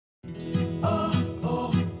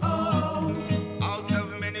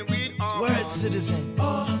citizen.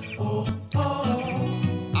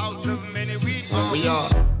 Out of many we are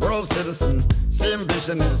world citizen, same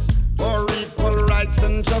vision is for equal rights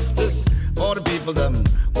and justice for the people them.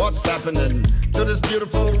 What's happening to this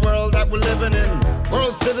beautiful world that we're living in?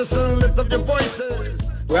 World citizen, lift up your voices.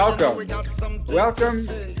 Welcome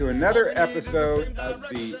to another episode of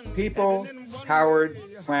the People Powered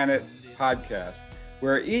Planet podcast,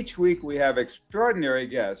 where each week we have extraordinary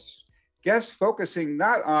guests focusing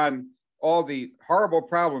not on all the horrible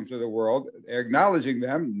problems of the world, acknowledging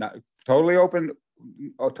them, not totally open,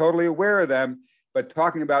 totally aware of them, but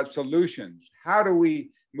talking about solutions. How do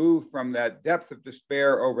we move from that depth of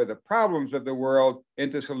despair over the problems of the world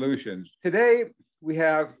into solutions? Today, we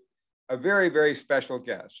have a very, very special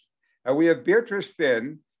guest. We have Beatrice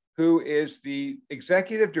Fihn, who is the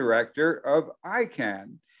executive director of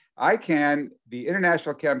ICAN. ICAN, the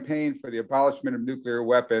International Campaign for the Abolishment of Nuclear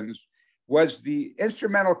Weapons, was the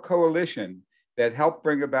instrumental coalition that helped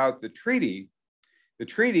bring about the treaty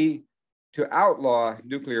to outlaw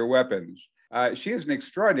nuclear weapons. She is an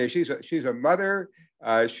extraordinary. She's a mother.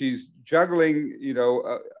 She's juggling,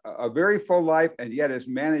 a very full life, and yet has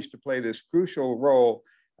managed to play this crucial role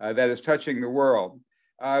that is touching the world.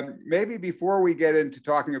 Maybe before we get into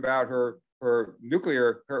talking about her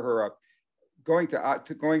nuclear, going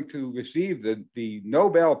to receive the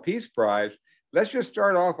Nobel Peace Prize, let's just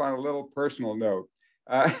start off on a little personal note.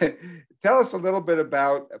 Tell us a little bit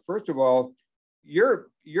about, first of all, your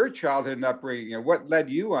childhood and upbringing and what led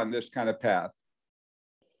you on this kind of path.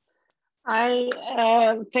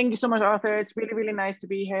 Thank you so much, Arthur. It's really, really nice to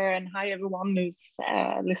be here. And hi, everyone who's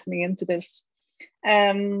listening into this.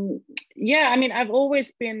 I've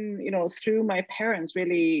always been, through my parents,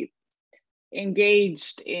 really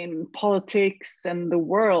engaged in politics and the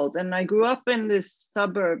world. And I grew up in this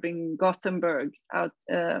suburb in Gothenburg, out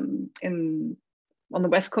on the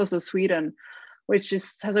west coast of Sweden, which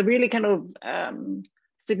has a really kind of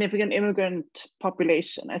significant immigrant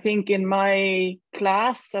population. I think in my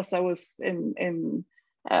class, as I was in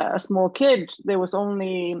a small kid, we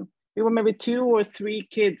were maybe 2 or 3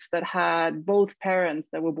 kids that had both parents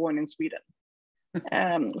that were born in Sweden.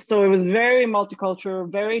 So it was very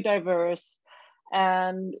multicultural, very diverse.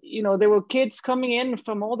 And, there were kids coming in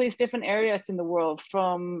from all these different areas in the world,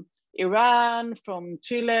 from Iran, from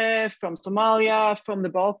Chile, from Somalia, from the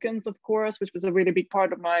Balkans, of course, which was a really big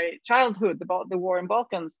part of my childhood, the war in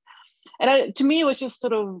Balkans. And to me, it was just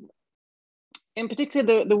sort of, in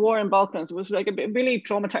particular, the war in Balkans was like really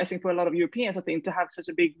traumatizing for a lot of Europeans, I think, to have such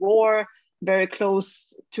a big war very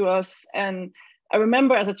close to us. And I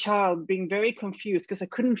remember as a child being very confused because I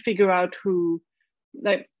couldn't figure out who,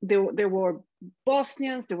 like there were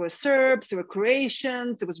Bosnians, there were Serbs, there were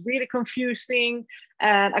Croatians. It was really confusing.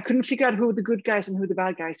 And I couldn't figure out who the good guys and who the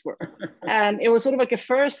bad guys were. And it was sort of like a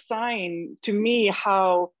first sign to me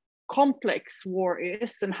how complex war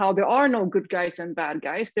is and how there are no good guys and bad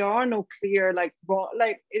guys. There are no clear,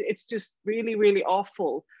 it's just really, really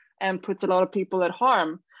awful and puts a lot of people at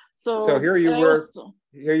harm. So here you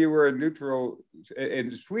were a neutral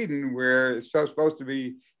in Sweden, where it's supposed to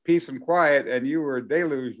be peace and quiet, and you were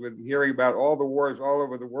deluged with hearing about all the wars all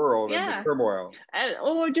over the world and the turmoil.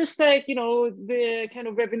 Or just like, the kind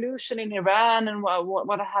of revolution in Iran and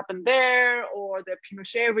what happened there, or the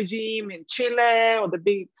Pinochet regime in Chile, or the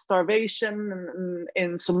big starvation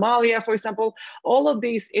in Somalia, for example. All of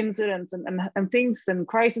these incidents and things and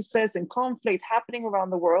crises and conflict happening around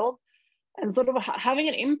the world, and sort of having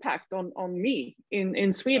an impact on me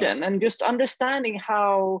in Sweden, and just understanding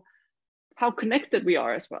how connected we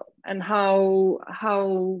are as well, and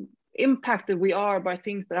how impacted we are by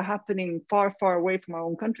things that are happening far, far away from our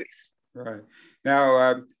own countries. Right.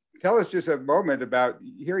 Now, tell us just a moment about,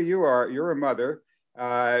 here you are, you're a mother,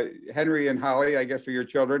 Henry and Holly, I guess, are your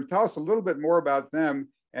children. Tell us a little bit more about them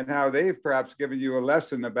and how they've perhaps given you a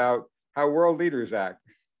lesson about how world leaders act.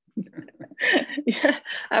 Yeah,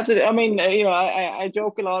 absolutely. I mean, I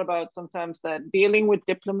joke a lot about sometimes that dealing with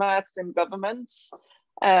diplomats and governments,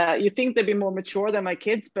 you think they'd be more mature than my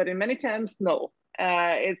kids, but in many times, no.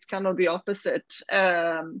 It's kind of the opposite.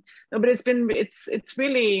 No, but it's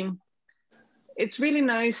really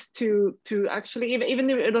nice to actually, even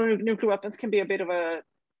though nuclear weapons can be a bit of a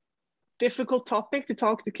difficult topic to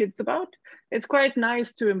talk to kids about, it's quite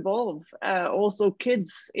nice to involve also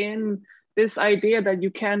kids in this idea that you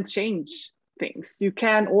can change things, you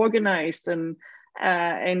can organize and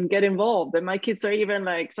get involved. And my kids are even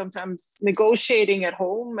like sometimes negotiating at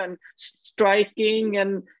home and striking,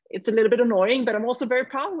 and it's a little bit annoying, but I'm also very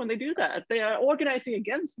proud when they do that. They are organizing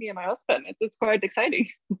against me and my husband. It's quite exciting.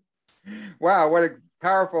 Wow, what a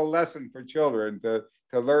powerful lesson for children to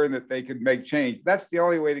learn that they can make change. That's the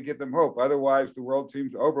only way to give them hope. Otherwise, the world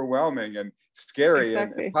seems overwhelming and scary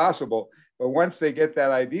and impossible. But once they get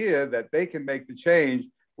that idea that they can make the change,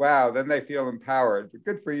 wow, then they feel empowered.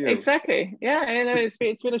 Good for you. Exactly. Yeah, it's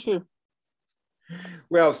really true.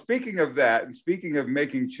 Well, speaking of that, and speaking of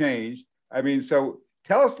making change, I mean, so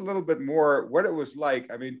tell us a little bit more what it was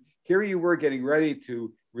like. I mean, here you were getting ready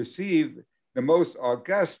to receive the most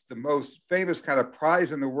august, the most famous kind of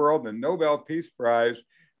prize in the world, the Nobel Peace Prize.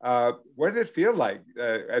 What did it feel like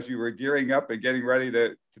as you were gearing up and getting ready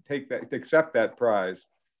to accept that prize?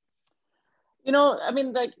 You know, I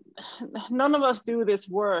mean, like, none of us do this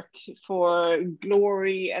work for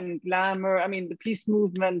glory and glamour. I mean, the peace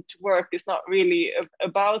movement work is not really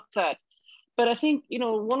about that. But I think, you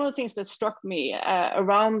know, one of the things that struck me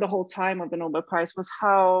around the whole time of the Nobel Prize was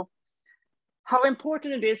how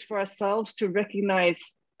important it is for ourselves to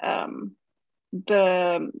recognize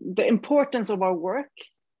the importance of our work.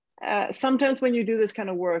 Sometimes when you do this kind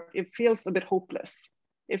of work, it feels a bit hopeless.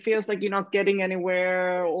 It feels like you're not getting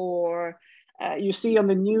anywhere, or you see on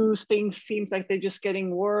the news, things seems like they're just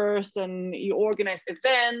getting worse, and you organize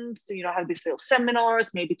events, you know, have these little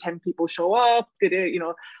seminars, maybe 10 people show up. You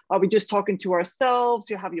know, are we just talking to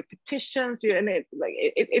ourselves? You have your petitions, and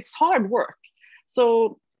it's hard work.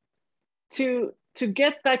 So to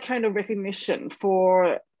get that kind of recognition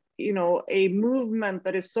for, you know, a movement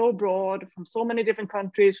that is so broad, from so many different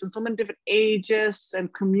countries, from so many different ages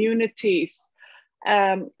and communities,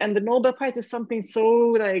 and the Nobel Prize is something so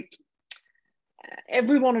like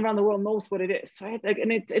everyone around the world knows what it is, right? Like,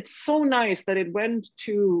 and it's so nice that it went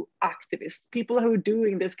to activists, people who are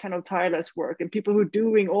doing this kind of tireless work, and people who are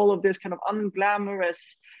doing all of this kind of unglamorous.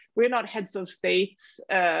 We're not heads of states.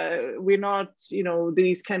 We're not, you know,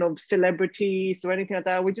 these kind of celebrities or anything like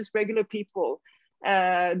that. We're just regular people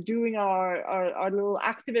doing our little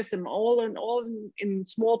activism all in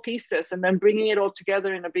small pieces, and then bringing it all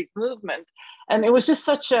together in a big movement. And it was just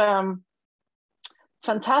such a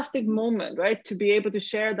fantastic moment, right? To be able to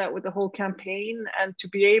share that with the whole campaign, and to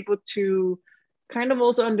be able to kind of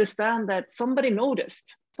also understand that somebody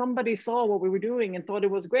noticed, somebody saw what we were doing and thought it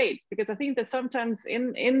was great. Because I think that sometimes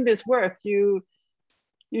in this work, you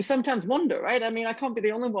sometimes wonder, right? I mean, I can't be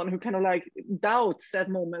the only one who kind of like doubts at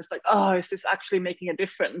moments, like, oh, is this actually making a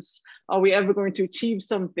difference? Are we ever going to achieve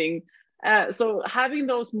something? So having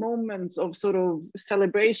those moments of sort of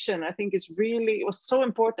celebration, I think it was so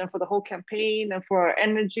important for the whole campaign and for our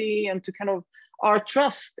energy, and to kind of our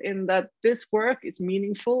trust in that this work is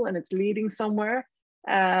meaningful and it's leading somewhere,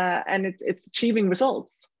 and it's achieving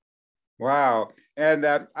results. Wow. And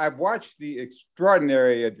I've watched the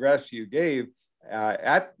extraordinary address you gave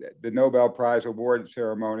at the Nobel Prize award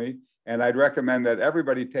ceremony, and I'd recommend that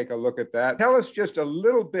everybody take a look at that. Tell us just a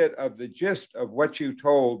little bit of the gist of what you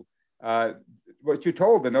told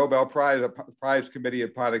the Nobel Prize Committee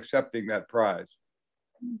upon accepting that prize.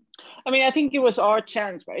 I mean, I think it was our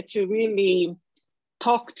chance, right, to really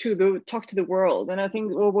talk to the world. And I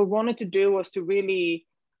think what we wanted to do was to really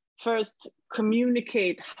first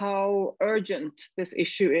communicate how urgent this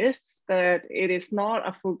issue is, that it's not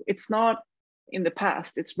in the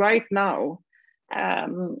past, it's right now.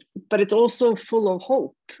 But it's also full of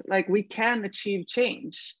hope, like we can achieve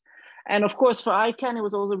change. And of course, for ICAN, it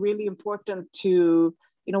was also really important to,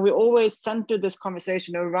 you know, we always center this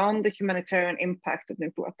conversation around the humanitarian impact of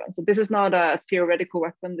nuclear weapons. So this is not a theoretical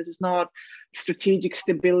weapon. This is not strategic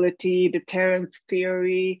stability, deterrence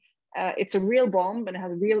theory. It's a real bomb, and it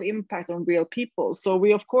has real impact on real people. So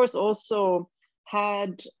we, of course, also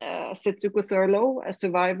had Setsuko Thurlow, a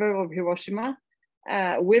survivor of Hiroshima,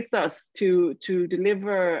 with us to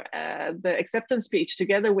deliver the acceptance speech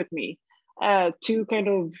together with me. To kind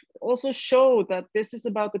of also show that this is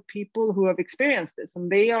about the people who have experienced this, and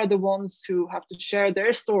they are the ones who have to share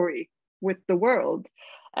their story with the world.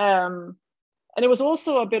 And it was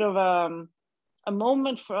also a bit of a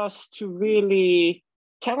moment for us to really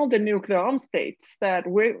tell the nuclear armed states that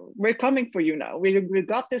we're coming for you now. We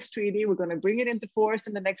got this treaty, we're going to bring it into force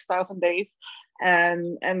in the next 1,000 days,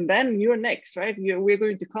 and then you're next, right? We're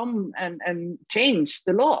going to come and change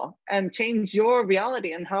the law and change your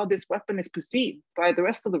reality and how this weapon is perceived by the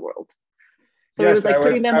rest of the world. So yes, it was like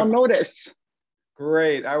putting them on notice.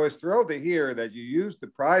 Great. I was thrilled to hear that you used the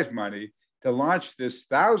prize money to launch this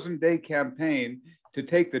 1,000-day campaign to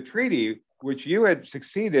take the treaty, which you had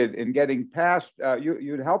succeeded in getting passed.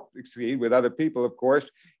 You'd helped succeed with other people, of course,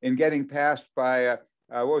 in getting passed by,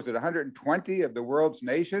 what was it, 120 of the world's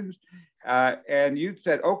nations. And you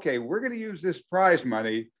said, okay, we're going to use this prize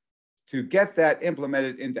money to get that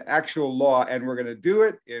implemented into actual law, and we're going to do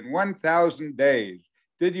it in 1,000 days.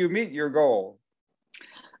 Did you meet your goal?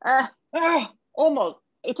 Almost.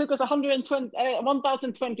 It took us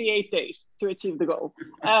 1,028 days to achieve the goal.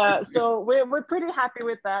 So we're pretty happy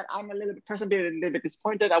with that. I'm personally a little bit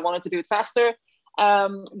disappointed. I wanted to do it faster.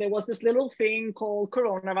 There was this little thing called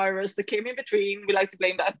coronavirus that came in between. We like to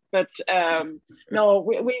blame that, but no,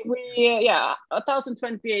 we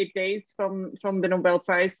 1,028 days from the Nobel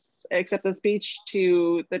Prize acceptance speech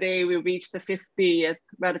to the day we reached the 50th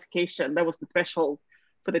ratification. That was the threshold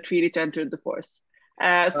for the treaty to enter into force.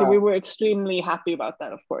 So we were extremely happy about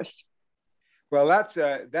that, of course. Well,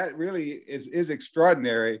 that really is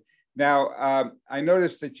extraordinary. Now, I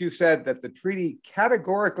noticed that you said that the treaty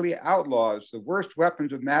categorically outlaws the worst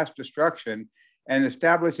weapons of mass destruction and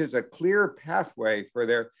establishes a clear pathway for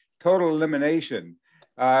their total elimination.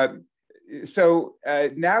 So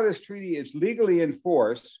now this treaty is legally in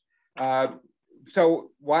force. So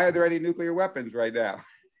why are there any nuclear weapons right now?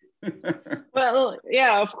 Well,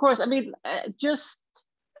 yeah, of course. I mean,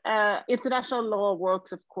 international law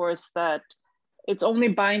works, of course, that it's only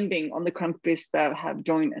binding on the countries that have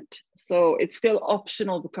joined it. So it's still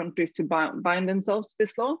optional for countries to bind themselves to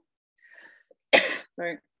this law.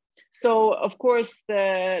 Sorry. So, of course,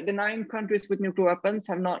 the 9 countries with nuclear weapons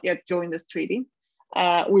have not yet joined this treaty.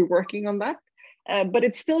 We're working on that. But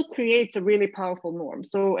it still creates a really powerful norm.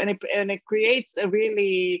 So, and it creates a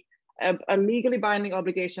really a legally binding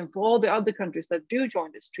obligation for all the other countries that do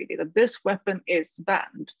join this treaty, that this weapon is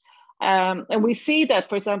banned. And we see that,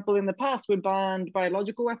 for example, in the past, we banned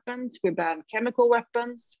biological weapons, we banned chemical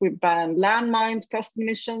weapons, we banned landmines, cluster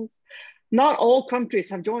munitions. Not all countries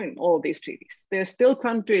have joined all of these treaties. There are still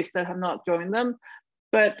countries that have not joined them,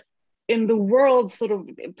 but in the world sort of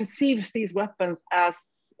perceives these weapons as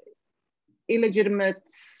illegitimate,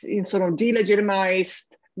 sort of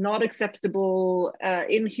delegitimized, not acceptable,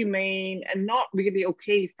 inhumane, and not really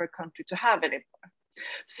okay for a country to have anymore.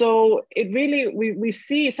 So it really, we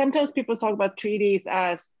see, sometimes people talk about treaties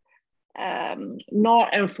as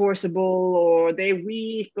not enforceable, or they're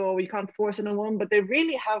weak, or we can't force anyone, but they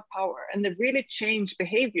really have power and they really change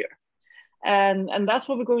behavior. And that's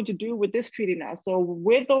what we're going to do with this treaty now. So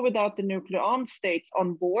with or without the nuclear armed states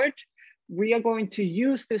on board, we are going to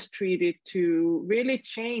use this treaty to really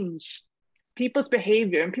change people's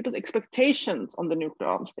behavior and people's expectations on the nuclear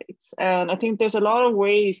armed states. And I think there's a lot of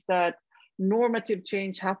ways that normative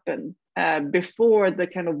change happen before the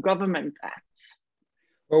kind of government acts.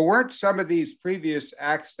 Well, weren't some of these previous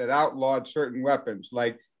acts that outlawed certain weapons,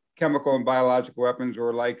 like chemical and biological weapons,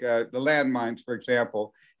 or like the landmines, for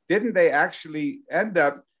example, didn't they actually end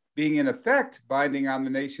up being in effect binding on the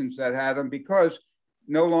nations that had them, because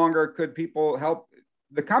no longer could people help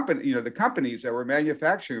the company, the companies that were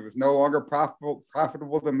manufacturing, it was no longer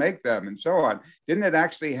profitable to make them, and so on. Didn't it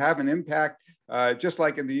actually have an impact, just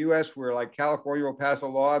like in the US, where like California will pass a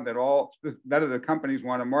law that none of the companies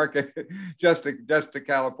want to market just to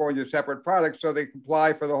California separate products, so they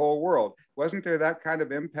comply for the whole world? Wasn't there that kind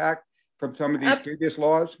of impact from some of these previous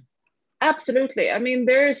laws? Absolutely. I mean,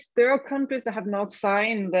 there are countries that have not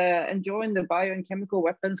signed and joined the Bio and Chemical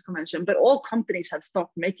Weapons Convention, but all companies have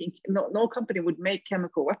stopped making. No company would make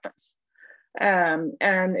chemical weapons, and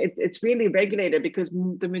it's really regulated because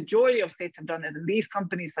the majority of states have done it. And these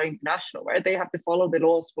companies are international, right? They have to follow the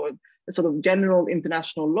laws for the sort of general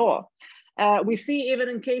international law. We see even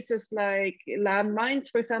in cases like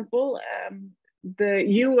landmines, for example, the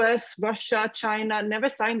US, Russia, China never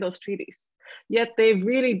signed those treaties. Yet they've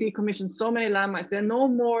really decommissioned so many landmines. There are no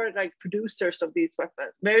more like producers of these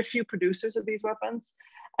weapons, very few producers of these weapons.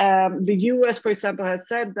 The US, for example, has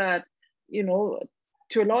said that,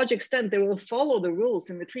 to a large extent, they will follow the rules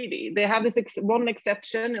in the treaty. They have this one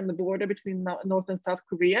exception in the border between North and South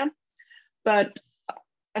Korea. But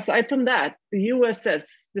aside from that, the US says,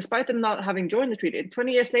 despite them not having joined the treaty,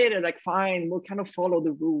 20 years later, like, fine, we'll kind of follow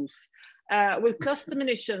the rules. With cluster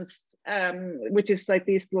munitions, which is like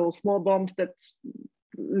these little small bombs that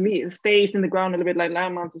stays in the ground a little bit like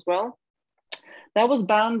landmines as well. That was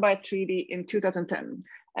banned by a treaty in 2010.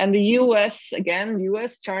 And the US,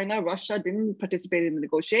 China, Russia didn't participate in the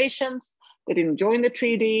negotiations. They didn't join the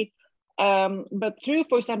treaty. But through,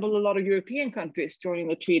 for example, a lot of European countries joining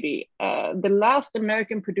the treaty, the last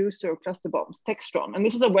American producer of cluster bombs, Textron, and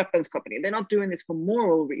this is a weapons company, they're not doing this for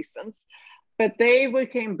moral reasons, but they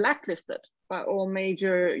became blacklisted by all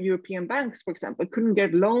major European banks, for example, couldn't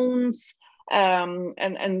get loans,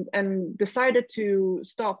 and decided to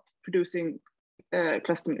stop producing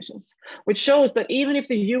cluster munitions, which shows that even if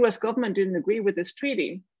the US government didn't agree with this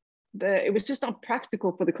treaty, it was just not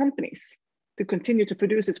practical for the companies to continue to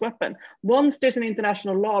produce this weapon. Once there's an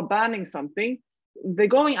international law banning something, they're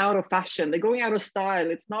going out of fashion, they're going out of style.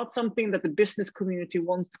 It's not something that the business community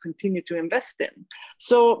wants to continue to invest in.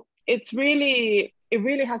 So it really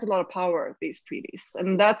has a lot of power, these treaties.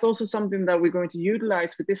 And that's also something that we're going to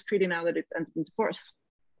utilize with this treaty now that it's entered into force.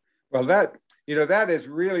 Well, that is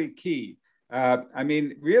really key. I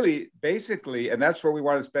mean, really, basically, and that's what we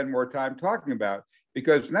want to spend more time talking about,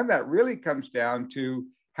 because then that really comes down to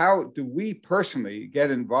how do we personally get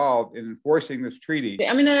involved in enforcing this treaty?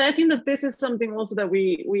 I mean, I think that this is something also that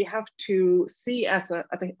we have to see as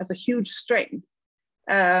a huge strength.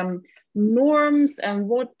 Norms and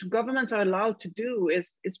what governments are allowed to do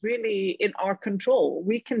is really in our control.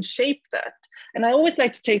 We can shape that. And I always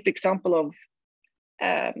like to take the example of,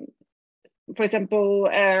 for example,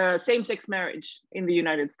 same-sex marriage in the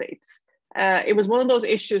United States. It was one of those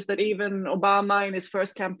issues that even Obama in his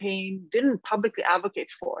first campaign didn't publicly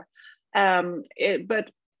advocate for.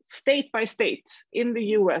 But state by state in the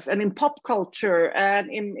US and in pop culture and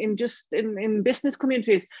in business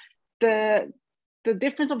communities, the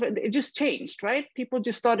difference of it just changed, right? People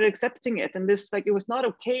just started accepting it, and it was not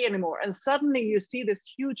okay anymore. And suddenly you see this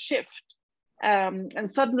huge shift. And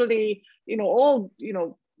suddenly,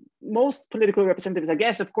 most political representatives, I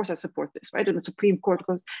guess, of course, I support this, right? In the Supreme Court,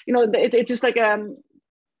 because it's just like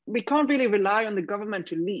we can't really rely on the government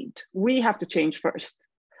to lead. We have to change first.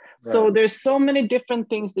 Right. So there's so many different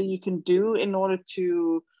things that you can do in order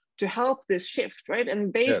to help this shift, right?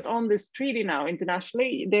 And based on this treaty now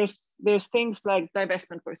internationally, there's things like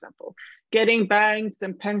divestment, for example, getting banks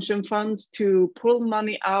and pension funds to pull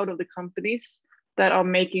money out of the companies that are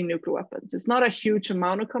making nuclear weapons. It's not a huge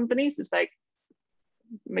amount of companies. It's like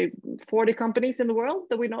maybe 40 companies in the world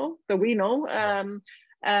that we know.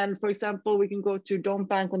 And for example, we can go to Don't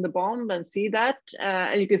Bank on the Bomb and see that,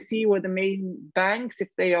 and you can see where the main banks,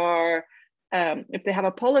 if they have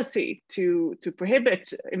a policy to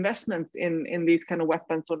prohibit investments in these kind of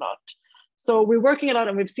weapons or not. So we're working a lot,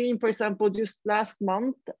 and we've seen, for example, just last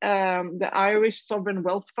month, the Irish Sovereign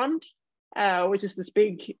Wealth Fund, which is this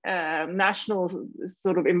big national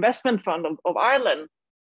sort of investment fund of Ireland,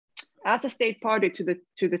 as a state party to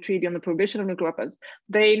the treaty on the prohibition of nuclear weapons,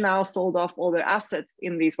 they now sold off all their assets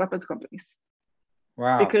in these weapons companies.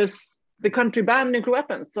 Wow! Because the country banned nuclear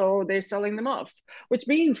weapons, so they're selling them off, which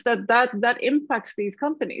means that impacts these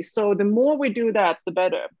companies. So the more we do that, the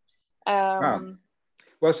better. Wow.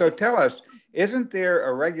 Well, so tell us, isn't there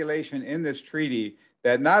a regulation in this treaty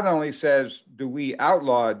that not only says, do we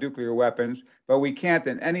outlaw nuclear weapons, but we can't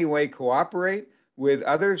in any way cooperate with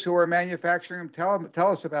others who are manufacturing them?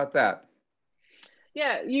 Tell us about that.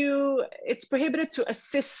 Yeah, it's prohibited to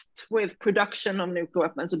assist with production of nuclear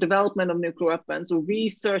weapons or development of nuclear weapons or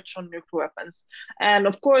research on nuclear weapons. And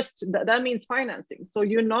of course, that means financing. So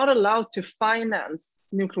you're not allowed to finance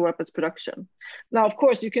nuclear weapons production. Now, of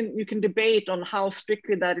course, you can debate on how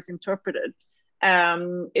strictly that is interpreted.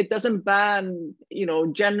 It doesn't ban,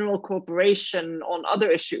 general cooperation on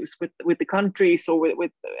other issues with the countries or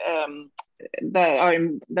with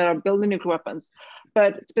that are building nuclear weapons,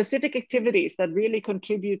 but specific activities that really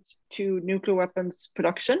contribute to nuclear weapons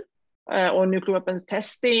production or nuclear weapons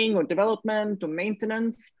testing or development or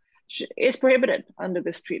maintenance is prohibited under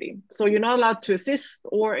this treaty. So you're not allowed to assist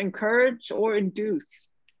or encourage or induce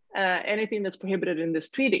anything that's prohibited in this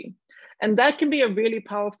treaty. And that can be a really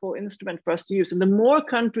powerful instrument for us to use. And the more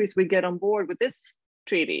countries we get on board with this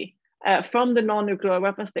treaty from the non-nuclear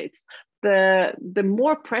weapon states, the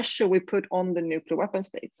more pressure we put on the nuclear weapon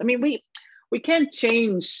states. I mean, we can't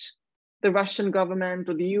change the Russian government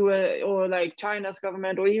or the US or like China's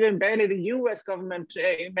government or even barely the US government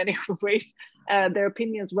in many ways, their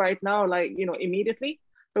opinions right now, immediately,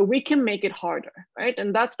 but we can make it harder, right?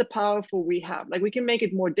 And that's the powerful we have. Like, we can make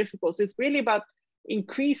it more difficult. So it's really about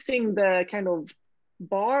increasing the kind of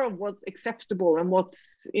bar of what's acceptable and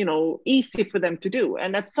what's easy for them to do.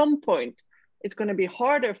 And at some point, it's going to be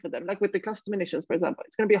harder for them, like with the cluster munitions, for example,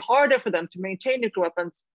 it's going to be harder for them to maintain nuclear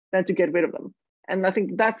weapons than to get rid of them. And I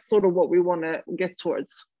think that's sort of what we want to get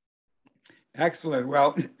towards. Excellent.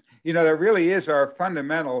 Well, that really is our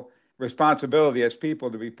fundamental responsibility as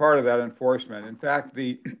people to be part of that enforcement. In fact,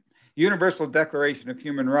 the Universal Declaration of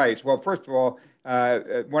Human Rights, well, first of all,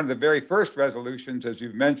 one of the very first resolutions, as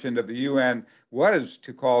you've mentioned, of the UN was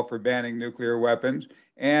to call for banning nuclear weapons.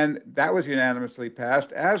 And that was unanimously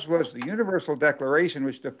passed, as was the Universal Declaration,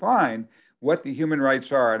 which defined what the human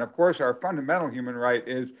rights are. And of course, our fundamental human right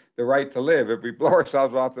is the right to live. If we blow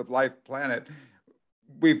ourselves off the life planet,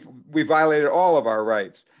 we violated all of our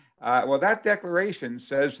rights. Well, that declaration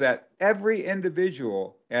says that every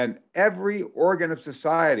individual and every organ of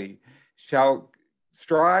society shall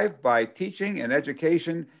strive by teaching and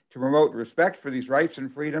education to promote respect for these rights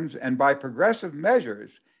and freedoms, and by progressive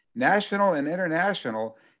measures, national and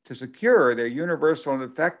international, to secure their universal and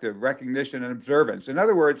effective recognition and observance. In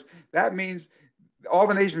other words, that means all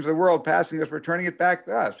the nations of the world passing this, returning it back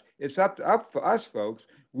to us. It's up for us, folks.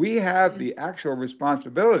 We have the actual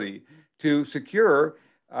responsibility to secure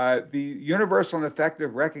the universal and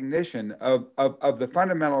effective recognition of the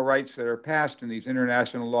fundamental rights that are passed in these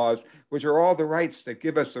international laws, which are all the rights that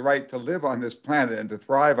give us the right to live on this planet and to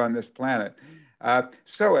thrive on this planet.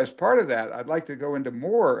 So as part of that, I'd like to go into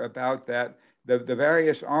more about that, the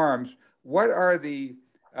various arms. What are the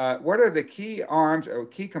key arms or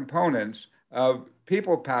key components of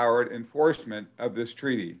people-powered enforcement of this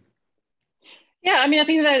treaty? Yeah, I mean, I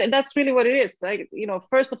think that that's really what it is. Like,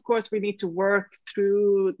 first, of course, we need to work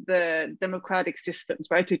through the democratic systems,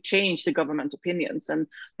 right, to change the government opinions. And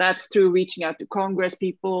that's through reaching out to Congress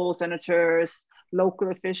people, senators, local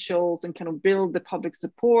officials, and kind of build the public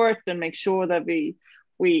support and make sure that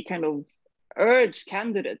we kind of urge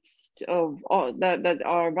candidates that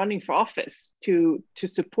are running for office to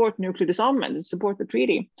support nuclear disarmament and support the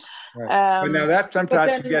treaty. Right. But now that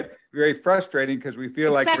sometimes can get very frustrating because we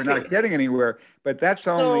feel like we're not getting anywhere. But that's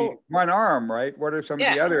only one arm, right? What are some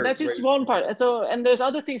of the other? That's just one part. So, and there's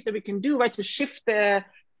other things that we can do, right, to shift the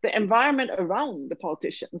environment around the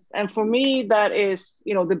politicians. And for me, that is,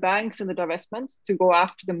 the banks and the divestments to go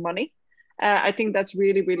after the money. I think that's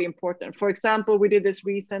really, really important. For example, we did this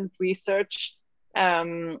recent research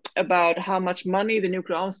about how much money the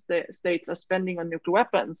nuclear armed states are spending on nuclear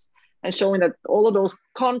weapons, and showing that all of those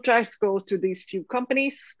contracts goes to these few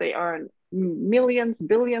companies. They earn millions,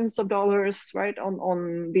 billions of dollars, right,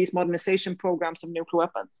 on these modernization programs of nuclear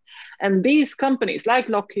weapons. And these companies, like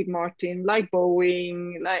Lockheed Martin, like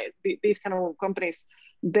Boeing, like these kind of companies,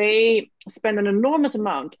 they spend an enormous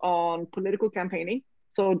amount on political campaigning,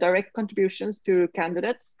 so direct contributions to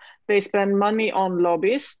candidates. They spend money on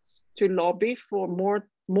lobbyists to lobby for more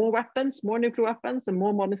weapons, more nuclear weapons, and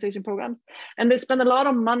more modernization programs. And they spend a lot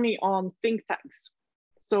of money on think tanks.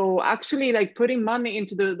 So actually, like, putting money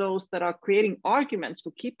into those that are creating arguments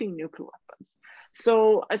for keeping nuclear weapons.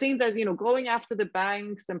 So I think that, going after the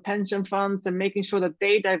banks and pension funds and making sure that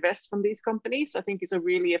they divest from these companies, I think is a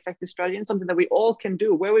really effective strategy, and something that we all can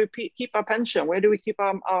do. Where we keep our pension, where do we keep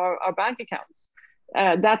our bank accounts?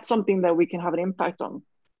 That's something that we can have an impact on.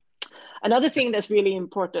 Another thing that's really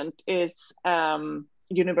important is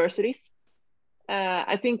universities.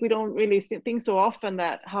 I think we don't really think so often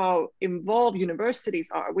that how involved universities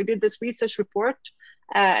are. We did this research report,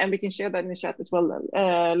 and we can share that in the chat as well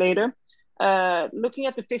later, looking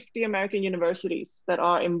at the 50 American universities that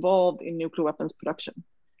are involved in nuclear weapons production.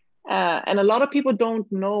 And a lot of people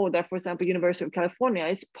don't know that, for example, University of California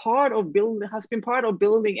has been part of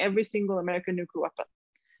building every single American nuclear weapon,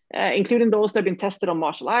 including those that have been tested on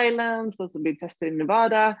Marshall Islands, those that have been tested in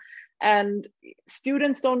Nevada. And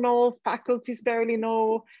students don't know, faculties barely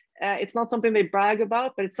know. It's not something they brag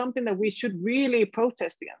about, but it's something that we should really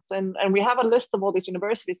protest against. And we have a list of all these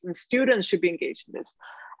universities, and students should be engaged in this.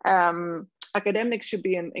 Academics should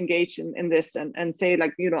be engaged in this and say,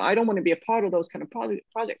 like, I don't want to be a part of those kind of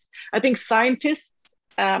projects. I think scientists,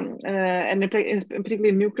 and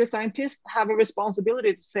particularly nuclear scientists, have a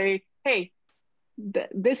responsibility to say, hey,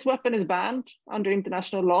 this weapon is banned under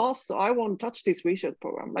international law, so I won't touch this research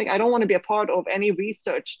program. Like, I don't want to be a part of any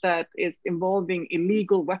research that is involving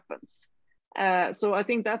illegal weapons. So I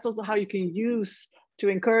think that's also how you can use to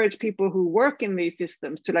encourage people who work in these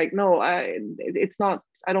systems to, like, no, I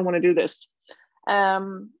don't want to do this.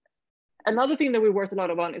 Another thing that we worked a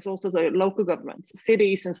lot on is also the local governments,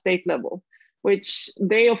 cities and state level, which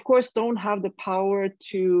they of course don't have the power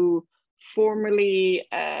to formally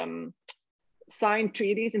sign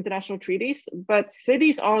treaties, international treaties, but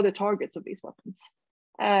cities are the targets of these weapons.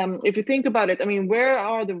 If you think about it, I mean, where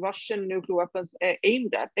are the Russian nuclear weapons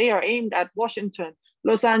aimed at? They are aimed at Washington,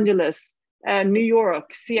 Los Angeles, New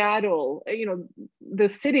York, Seattle, the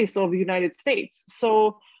cities of the United States.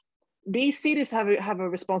 So these cities have a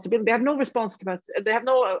responsibility. They have no responsibility. They have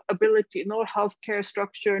no ability, no healthcare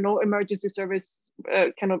structure, no emergency service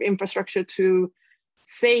kind of infrastructure to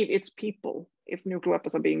save its people if nuclear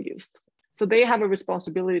weapons are being used. So they have a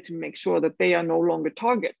responsibility to make sure that they are no longer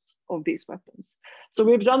targets of these weapons. So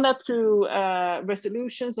we've done that through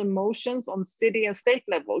resolutions and motions on city and state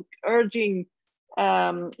level, urging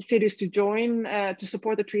cities to join to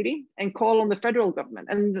support the treaty and call on the federal government.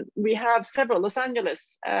 And we have several, Los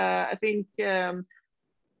Angeles, I think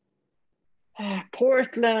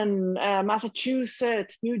Portland,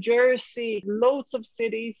 Massachusetts, New Jersey, loads of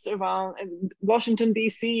cities around, Washington,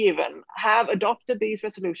 D.C. even, have adopted these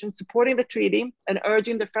resolutions supporting the treaty and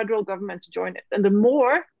urging the federal government to join it. And the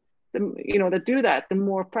more that do that, the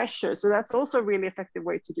more pressure. So that's also a really effective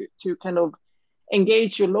way to kind of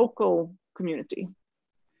engage your local community.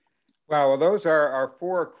 Wow, well, those are our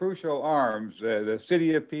four crucial arms: the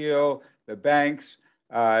city appeal, the banks,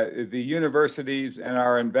 the universities, and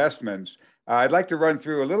our investments. I'd like to run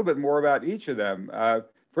through a little bit more about each of them.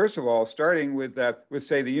 First of all, starting with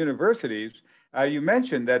say, the universities. You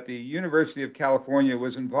mentioned that the University of California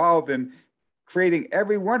was involved in creating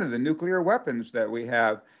every one of the nuclear weapons that we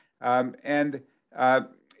have. The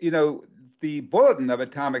Bulletin of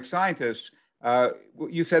Atomic Scientists,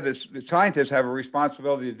 you said that scientists have a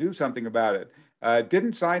responsibility to do something about it.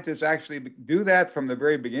 Didn't scientists actually do that from the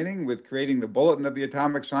very beginning with creating the Bulletin of the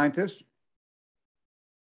Atomic Scientists?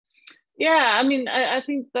 Yeah, I mean, I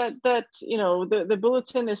think that the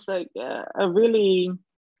bulletin is like a really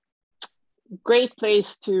great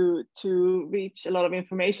place to reach a lot of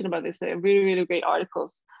information about this. They're really great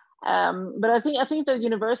articles. But I think that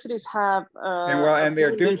universities have and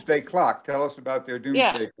their doomsday clock. Tell us about their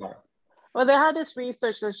doomsday clock. Well, they had this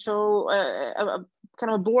research that show a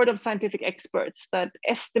kind of a board of scientific experts that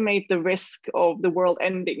estimate the risk of the world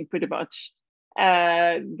ending, pretty much,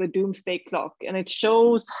 the doomsday clock, and it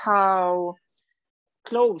shows how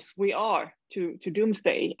close we are to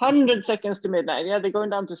doomsday. 100 seconds to midnight. Yeah, they're going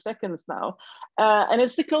down to seconds now, and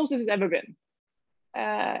it's the closest it's ever been.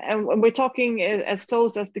 And we're talking as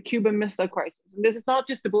close as the Cuban Missile Crisis. And this is not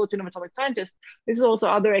just the Bulletin of Atomic Scientists. This is also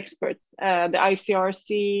other experts, the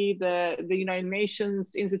ICRC, the United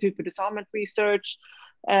Nations Institute for Disarmament Research,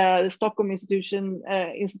 the Stockholm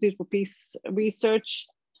Institute for Peace Research.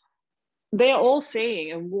 They are all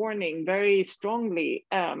saying and warning very strongly,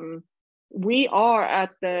 we are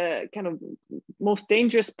at the kind of most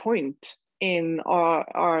dangerous point in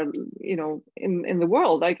our in the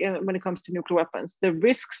world, like when it comes to nuclear weapons. The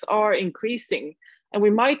risks are increasing, and we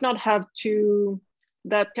might not have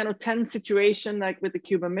that kind of tense situation like with the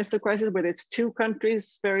Cuban Missile Crisis, where it's two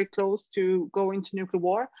countries very close to go into nuclear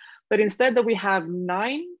war, but instead that we have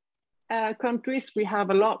 9 countries, we have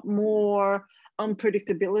a lot more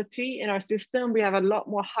unpredictability in our system. We have a lot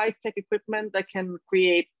more high-tech equipment that can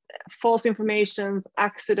create false informations,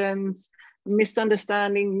 accidents,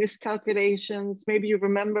 misunderstanding, miscalculations. Maybe you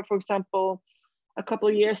remember, for example, a couple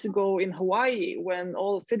of years ago in Hawaii, when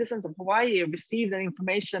all citizens of Hawaii received an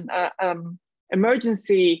information,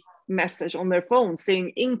 emergency message on their phone saying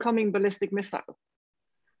incoming ballistic missile.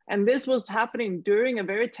 And this was happening during a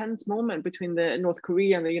very tense moment between the North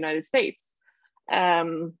Korea and the United States.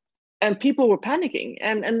 And people were panicking.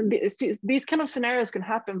 And these kind of scenarios can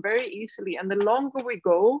happen very easily. And the longer we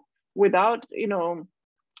go without,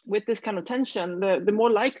 with this kind of tension, the more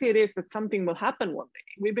likely it is that something will happen one day.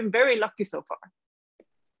 We've been very lucky so far.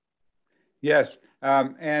 Yes,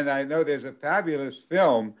 and I know there's a fabulous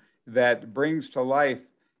film that brings to life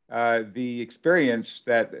the experience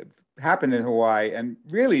that happened in Hawaii, and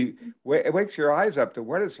really wakes your eyes up to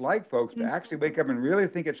what it's like, folks, to actually wake up and really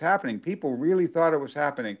think it's happening. People really thought it was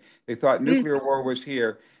happening. They thought nuclear war was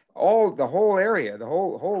here. The whole area, the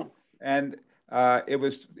whole, and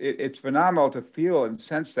it's phenomenal to feel and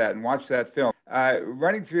sense that and watch that film.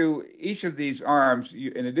 Running through each of these arms,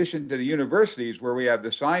 in addition to the universities where we have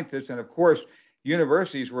the scientists, and of course,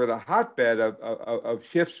 universities were the hotbed of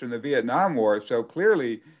shifts from the Vietnam War. So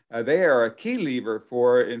clearly, they are a key lever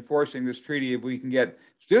for enforcing this treaty if we can get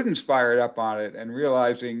students fired up on it and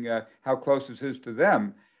realizing how close this is to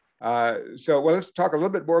them. Let's talk a little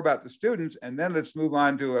bit more about the students, and then let's move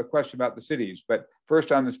on to a question about the cities. But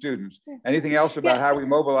first on the students. Anything else about how we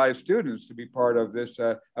mobilize students to be part of this,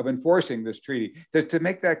 of enforcing this treaty, to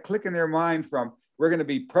make that click in their mind from we're going to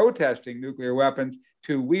be protesting nuclear weapons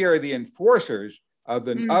to we are the enforcers of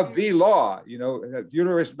the law. The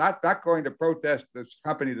university not going to protest this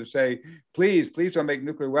company to say, please don't make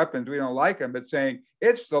nuclear weapons, we don't like them, but saying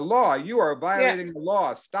it's the law, you are violating the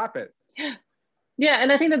law, stop it. Yeah,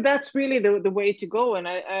 and I think that that's really the way to go. And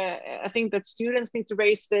I think that students need to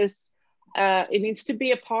raise this. It needs to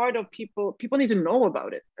be a part of people need to know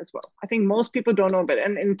about it as well. I think most people don't know about it,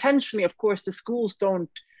 and intentionally, of course, the schools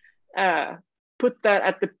don't put that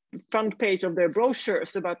at the front page of their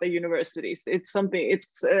brochures about the universities. It's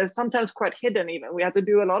sometimes quite hidden even. We have to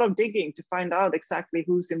do a lot of digging to find out exactly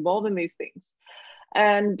who's involved in these things.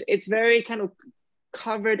 And it's very kind of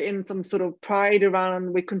covered in some sort of pride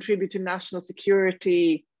around we contribute to national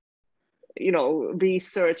security,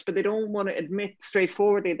 research, but they don't want to admit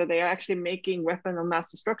straightforwardly that they are actually making weapons of mass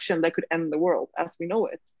destruction that could end the world as we know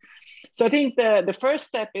it. So I think the first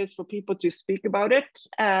step is for people to speak about it,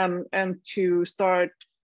 and to start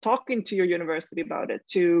talking to your university about it,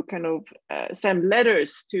 to kind of send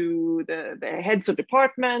letters to the heads of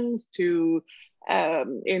departments, to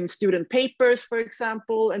in student papers, for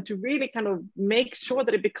example, and to really kind of make sure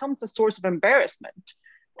that it becomes a source of embarrassment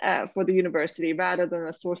for the university rather than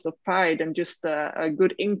a source of pride and just a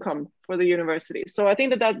good income for the university. So I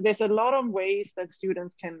think that there's a lot of ways that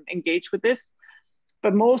students can engage with this,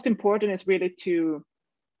 but most important is really to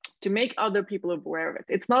make other people aware of it.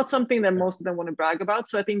 It's not something that most of them want to brag about.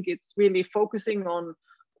 So I think it's really focusing on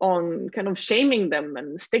kind of shaming them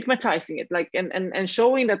and stigmatizing it, like and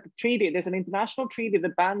showing that the treaty, there's an international treaty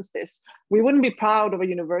that bans this. We wouldn't be proud of a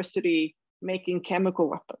university making chemical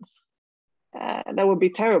weapons. That would be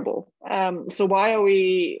terrible. So why are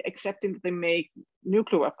we accepting that they make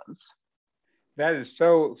nuclear weapons? That is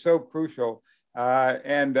so crucial,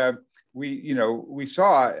 and we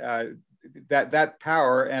saw that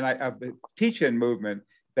power of the teach-in movement.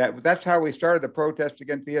 That's how we started the protest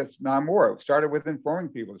against the Vietnam War. It started with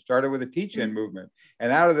informing people. It started with a teach-in movement,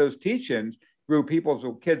 and out of those teach-ins grew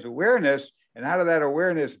kids' awareness, and out of that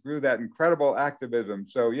awareness grew that incredible activism.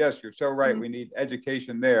 So yes, you're so right. We need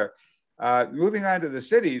education there. Moving on to the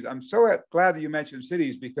cities, I'm so glad that you mentioned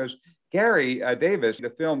cities, because Gary Davis,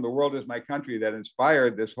 the film The World Is My Country that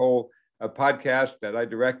inspired this whole podcast that I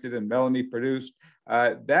directed and Melanie produced,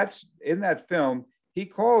 that's in that film. He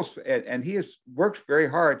calls, and he has worked very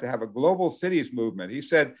hard to have a global cities movement. He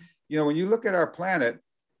said, when you look at our planet,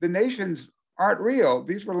 the nations aren't real.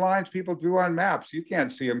 These were lines people drew on maps. You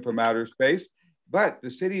can't see them from outer space, but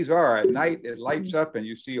the cities are. At night, it lights up and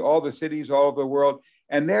you see all the cities all over the world,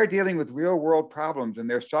 and they're dealing with real world problems and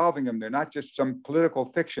they're solving them. They're not just some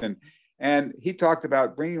political fiction. And he talked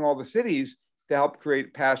about bringing all the cities to help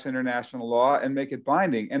pass international law and make it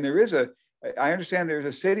binding. And I understand there's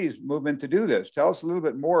a cities movement to do this. Tell us a little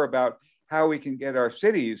bit more about how we can get our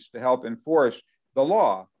cities to help enforce the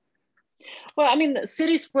law. Well, I mean,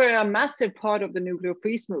 cities were a massive part of the nuclear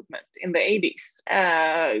freeze movement in the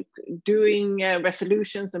 80s, doing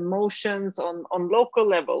resolutions and motions on local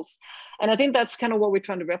levels. And I think that's kind of what we're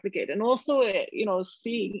trying to replicate. And also,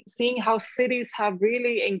 seeing how cities have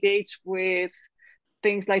really engaged with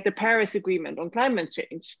things like the Paris Agreement on climate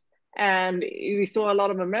change. And we saw a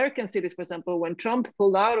lot of American cities, for example, when Trump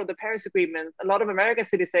pulled out of the Paris Agreement, a lot of American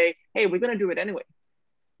cities say, hey, we're going to do it anyway.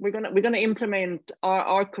 We're going to implement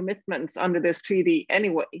our commitments under this treaty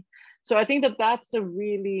anyway. So I think that that's a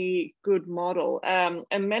really good model.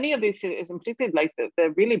 And many of these cities, in particular, like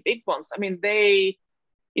the really big ones, I mean,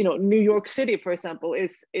 New York City, for example,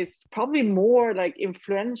 is probably more like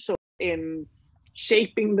influential in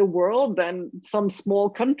shaping the world than some small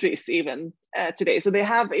countries even today. So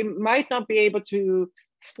it might not be able to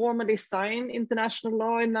formally sign international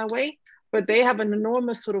law in that way, but they have an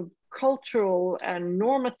enormous sort of cultural and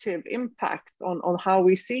normative impact on how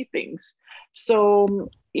we see things. So,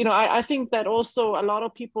 I think that also a lot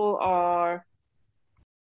of people are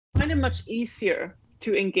finding it much easier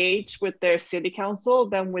to engage with their city council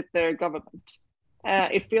than with their government.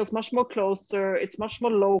 It feels much more closer. It's much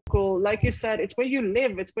more local. Like you said, it's where you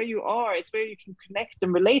live. It's where you are. It's where you can connect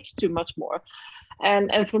and relate to much more.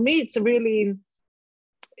 And for me, it's a really,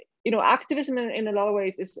 activism in a lot of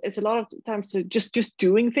ways is a lot of times to just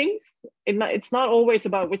doing things. It's not always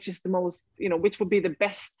about which is the most, which would be the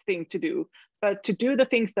best thing to do, but to do the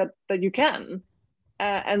things that you can.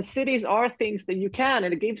 And cities are things that you can,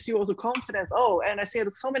 and it gives you also confidence. Oh, and I see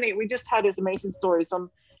that so many, we just had this amazing story,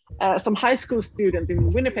 some high school students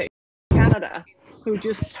in Winnipeg, Canada, who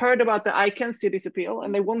just heard about the ICAN cities appeal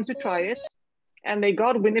and they wanted to try it. And they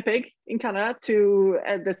got Winnipeg in Canada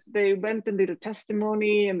they went and did a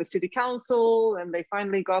testimony in the city council, and they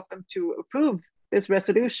finally got them to approve this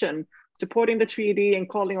resolution supporting the treaty and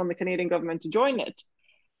calling on the Canadian government to join it.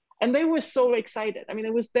 And they were so excited. I mean,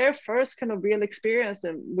 it was their first kind of real experience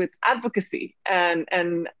with advocacy and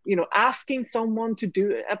asking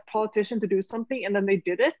a politician to do something, and then they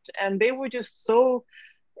did it. And they were just so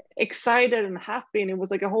excited and happy, and it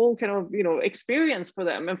was like a whole kind of experience for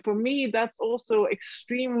them. And for me, that's also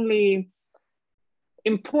extremely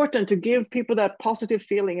important, to give people that positive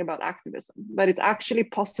feeling about activism, that it's actually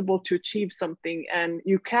possible to achieve something, and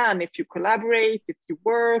you can, if you collaborate, if you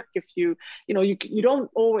work, if you don't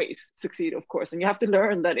always succeed, of course, and you have to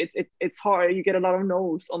learn that it's hard. You get a lot of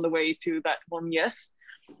no's on the way to that one yes,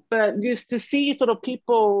 but just to see sort of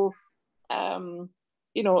people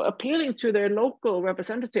appealing to their local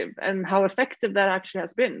representative and how effective that actually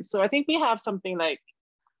has been. So I think we have something like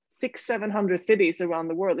 600-700 cities around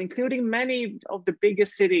the world, including many of the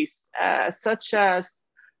biggest cities, such as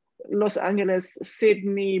Los Angeles,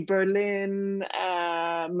 Sydney, Berlin,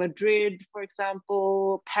 Madrid, for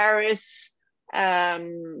example, Paris.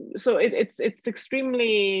 So it's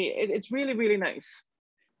really, really nice.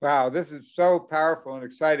 Wow, this is so powerful and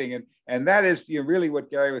exciting. And that is really what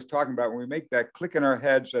Gary was talking about when we make that click in our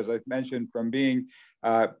heads, as I mentioned, from being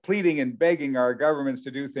pleading and begging our governments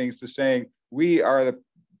to do things to saying, we are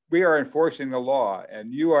enforcing the law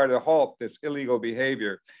and you are to halt this illegal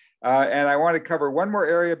behavior. And I want to cover one more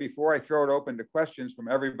area before I throw it open to questions from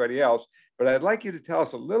everybody else. But I'd like you to tell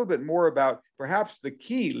us a little bit more about perhaps the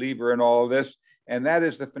key lever in all of this, and that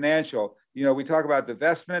is the financial. We talk about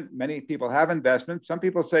divestment. Many people have investments. Some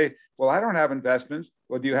people say, well, I don't have investments.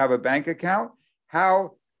 Well, do you have a bank account?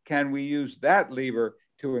 How can we use that lever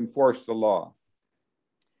to enforce the law?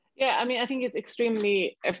 Yeah, I mean, I think it's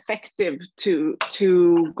extremely effective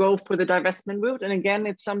to go for the divestment route. And again,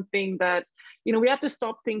 it's something that, we have to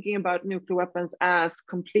stop thinking about nuclear weapons as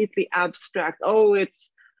completely abstract. Oh,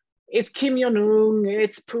 it's Kim Jong-un,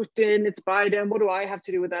 it's Putin, it's Biden. What do I have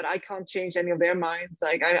to do with that? I can't change any of their minds.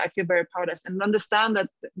 Like, I feel very proud of us, and understand that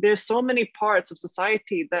there's so many parts of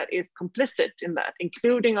society that is complicit in that,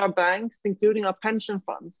 including our banks, including our pension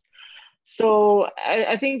funds. So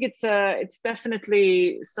I think it's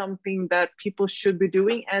definitely something that people should be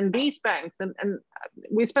doing. And these banks, and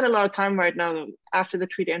we spend a lot of time right now after the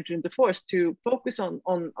treaty entered into force to focus on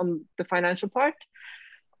the financial part.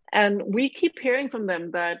 And we keep hearing from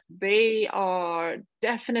them that they are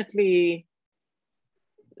definitely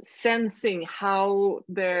sensing how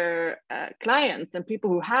their clients and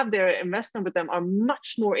people who have their investment with them are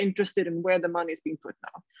much more interested in where the money is being put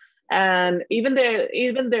now. And even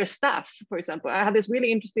their staff, for example, I had this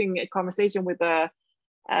really interesting conversation with a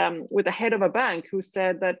head of a bank who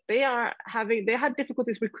said that they had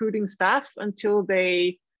difficulties recruiting staff until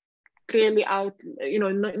they clearly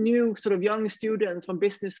new sort of young students from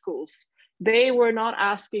business schools. They were not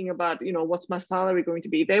asking about, what's my salary going to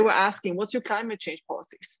be? They were asking, what's your climate change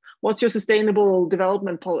policies? What's your sustainable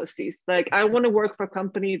development policies? Like, I want to work for a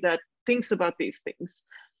company that thinks about these things.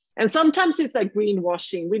 And sometimes it's like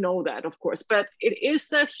greenwashing, we know that, of course, but it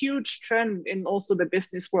is a huge trend in also the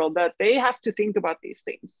business world that they have to think about these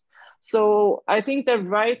things. So I think that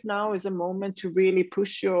right now is a moment to really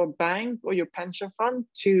push your bank or your pension fund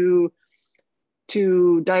to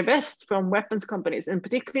divest from weapons companies, and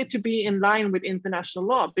particularly to be in line with international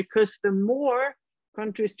law, because the more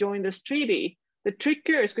countries join this treaty, the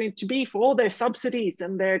trickier it's going to be for all their subsidies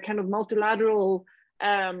and their kind of multilateral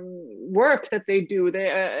work that they do,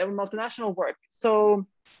 their multinational work. So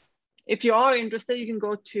if you are interested, you can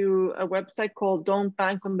go to a website called Don't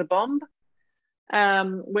Bank on the Bomb,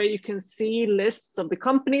 where you can see lists of the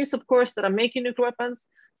companies, of course, that are making nuclear weapons,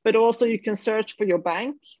 but also you can search for your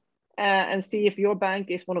bank and see if your bank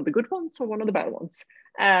is one of the good ones or one of the bad ones.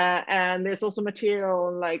 And there's also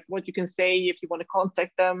material like what you can say if you want to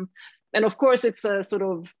contact them. And of course, it's a sort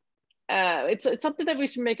of it's something that we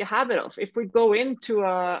should make a habit of. If we go into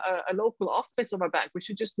a local office of a bank, we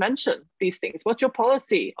should just mention these things. What's your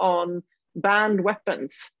policy on banned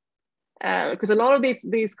weapons? Because a lot of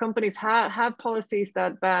these companies have policies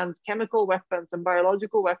that bans chemical weapons and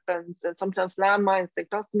biological weapons and sometimes landmines and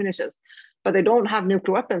cluster munitions, but they don't have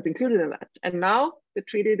nuclear weapons included in that. And now the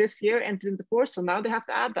treaty this year entered into force, so now they have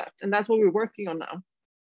to add that. And that's what we're working on now.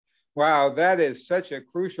 Wow, that is such a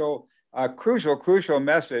crucial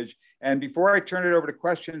message. And before I turn it over to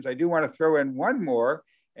questions, I do want to throw in one more,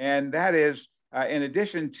 and that is, in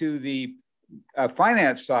addition to the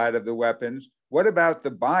finance side of the weapons, what about the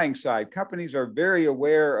buying side? Companies are very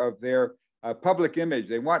aware of their public image.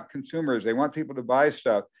 They want consumers, they want people to buy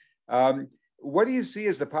stuff. What do you see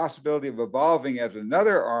as the possibility of evolving as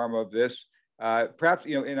another arm of this? Perhaps,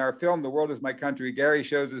 in our film, The World Is My Country, Gary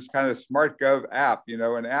shows this kind of SmartGov app,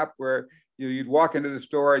 an app where you'd walk into the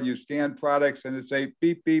store and you scan products and it'd say,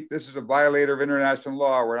 beep, beep, this is a violator of international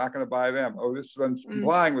law. We're not going to buy them. Oh, this one's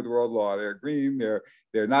complying with world law. They're green. They're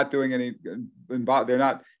not doing they're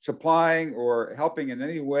not supplying or helping in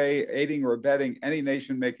any way, aiding or abetting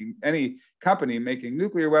any company making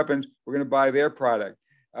nuclear weapons. We're going to buy their product.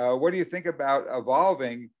 What do you think about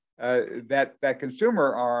evolving that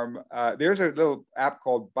consumer arm? There's a little app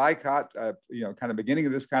called Boycott, kind of beginning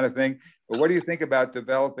of this kind of thing. But what do you think about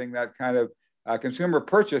developing that kind of consumer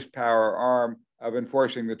purchase power arm of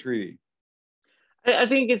enforcing the treaty? I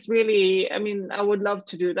think it's really, I would love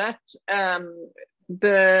to do that.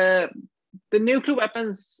 The nuclear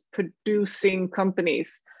weapons producing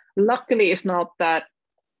companies, luckily, is not that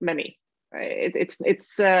many. Right? It's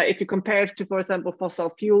if you compare it to, for example,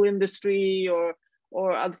 fossil fuel industry or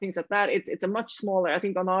other things like that, it's a much smaller. I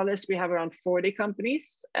think on our list we have around 40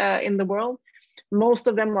 companies in the world. Most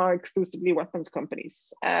of them are exclusively weapons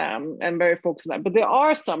companies and very focused on that. But there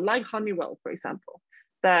are some, like Honeywell, for example,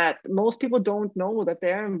 that most people don't know that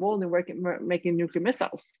they're involved in making nuclear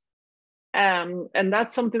missiles. And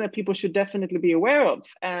that's something that people should definitely be aware of.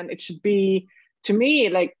 And it should be, to me,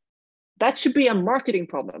 like, that should be a marketing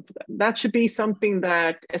problem for them. That should be something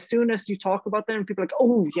that as soon as you talk about them, people are like,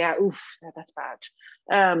 oh yeah, oof, that's bad.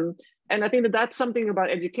 And I think that that's something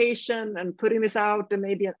about education and putting this out, and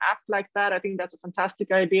maybe an app like that. I think that's a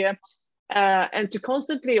fantastic idea. And to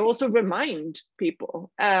constantly also remind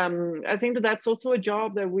people. I think that that's also a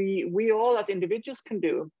job that we all as individuals can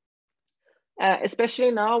do.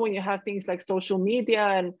 Especially now when you have things like social media.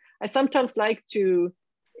 And I sometimes like to,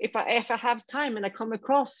 if I have time and I come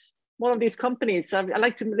across one of these companies, I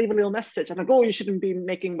like to leave a little message. I'm like, oh, you shouldn't be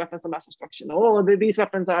making weapons of mass destruction. Oh, these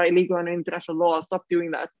weapons are illegal under international law. Stop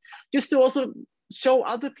doing that. Just to also show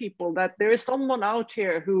other people that there is someone out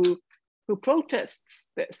here who protests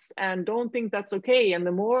this and don't think that's okay. And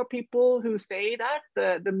the more people who say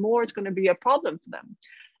that, the more it's going to be a problem for them.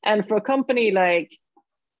 And for a company like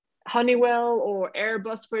Honeywell or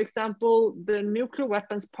Airbus, for example, the nuclear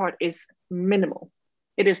weapons part is minimal.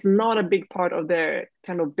 It is not a big part of their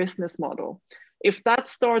kind of business model. If that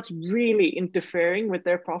starts really interfering with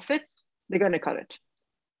their profits, they're going to cut it.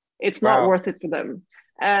 It's not worth it for them.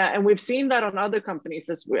 And we've seen that on other companies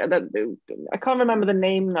as well. I can't remember the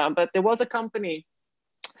name now, but there was a company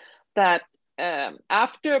that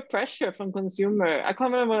after pressure from consumer, I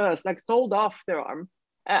can't remember what it was, like sold off their arm.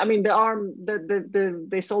 I mean, the arm,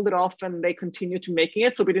 they sold it off and they continued to making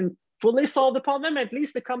it. So we didn't fully solve the problem. At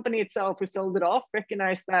least the company itself who sold it off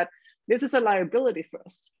recognized that this is a liability for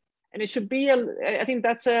us. And it should be, I think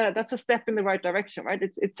that's a step in the right direction, right?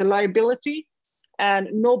 It's a liability and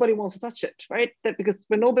nobody wants to touch it, right? Because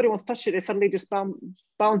when nobody wants to touch it, it suddenly just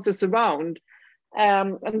bounces around.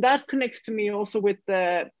 And that connects to me also with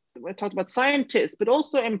we talked about scientists, but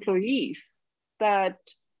also employees that,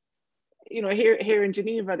 you know, here in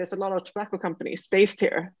Geneva, there's a lot of tobacco companies based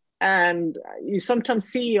here. And you sometimes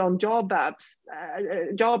see on job ads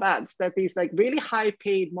that these like really high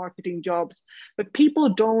paid marketing jobs, but people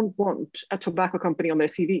don't want a tobacco company on their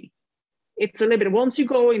CV. It's a little bit, once you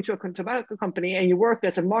go into a tobacco company and you work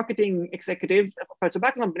as a marketing executive for a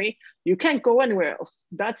tobacco company, you can't go anywhere else.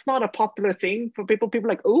 That's not a popular thing for people. People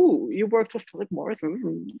are like, oh, you worked with Philip Morris.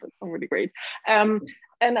 That's not really great. And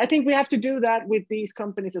I think we have to do that with these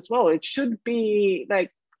companies as well. It should be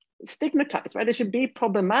like stigmatized, right? It should be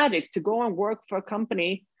problematic to go and work for a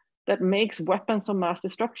company that makes weapons of mass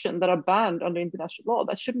destruction that are banned under international law.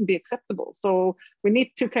 That shouldn't be acceptable. So we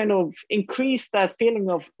need to kind of increase that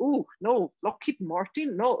feeling of, oh, no, Lockheed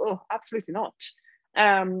Martin? No, oh, absolutely not.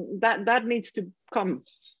 That needs to come.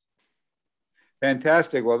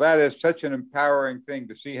 Fantastic. Well, that is such an empowering thing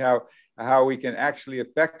to see how we can actually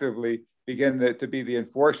effectively begin to be the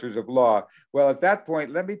enforcers of law. Well, at that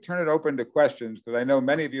point, let me turn it open to questions, because I know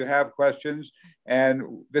many of you have questions, and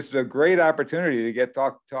this is a great opportunity to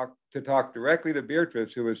talk directly to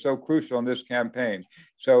Beatrice, who is so crucial in this campaign.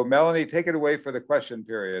 So Melanie, take it away for the question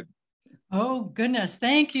period. Oh, goodness.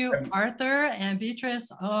 Thank you, Arthur and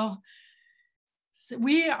Beatrice. Oh,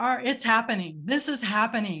 it's happening. This is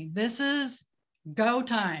happening. This is go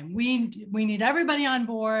time. We need everybody on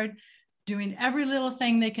board, doing every little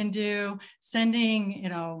thing they can do, sending,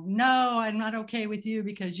 no, I'm not okay with you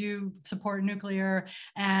because you support nuclear,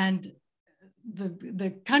 and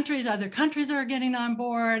the other countries are getting on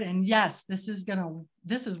board. And yes, this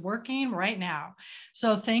is working right now.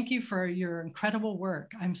 So thank you for your incredible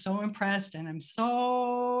work. I'm so impressed and I'm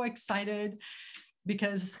so excited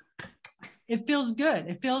because it feels good.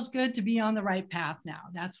 It feels good to be on the right path now.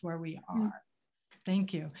 That's where we are.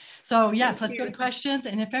 Thank you. So yes, let's go to questions.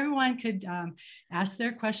 And if everyone could ask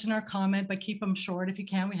their question or comment, but keep them short if you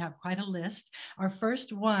can. We have quite a list. Our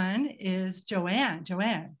first one is Joanne.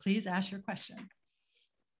 Joanne, please ask your question.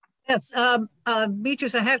 Yes,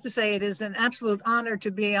 Beatrice, I have to say it is an absolute honor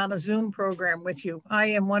to be on a Zoom program with you. I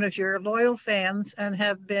am one of your loyal fans and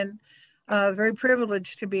have been very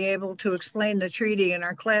privileged to be able to explain the treaty in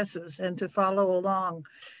our classes and to follow along.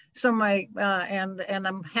 So and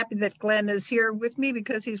I'm happy that Glenn is here with me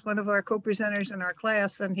because he's one of our co-presenters in our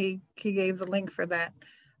class, and he gave the link for that.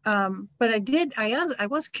 But I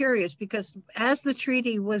was curious because as the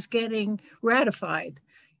treaty was getting ratified,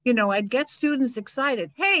 I'd get students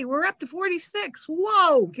excited. Hey, we're up to 46.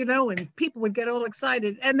 Whoa, and people would get all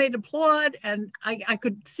excited and they'd applaud. And I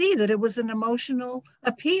could see that it was an emotional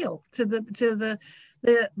appeal to the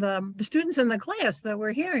students in the class that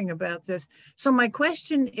were hearing about this. So my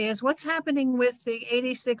question is, what's happening with the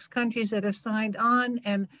 86 countries that have signed on?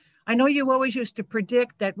 And I know you always used to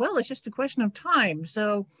predict that, well, it's just a question of time.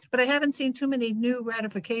 So, but I haven't seen too many new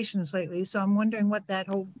ratifications lately. So I'm wondering what that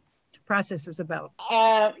whole process is about?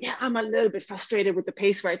 Yeah, I'm a little bit frustrated with the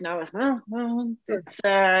pace right now as well.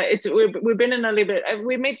 We've been in a little bit.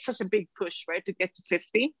 We made such a big push, right, to get to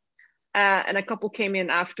 50. And a couple came in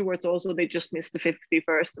afterwards also. They just missed the 50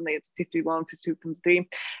 first, and it's 51, 52, 53.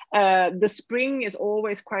 The spring is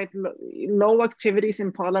always quite low activities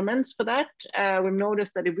in parliaments for that. We've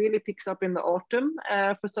noticed that it really picks up in the autumn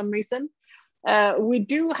for some reason. We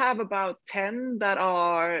do have about 10 that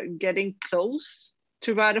are getting close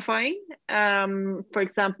to ratifying. For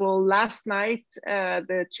example, last night,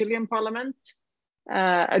 the Chilean parliament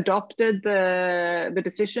adopted the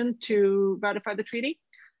decision to ratify the treaty.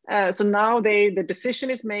 So now the decision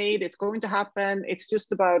is made, it's going to happen. It's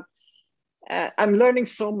just about, I'm learning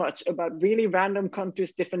so much about really random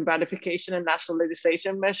countries, different ratification and national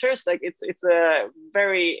legislation measures. Like it's a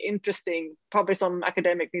very interesting, probably some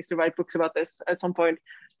academic needs to write books about this at some point.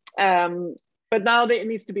 But now it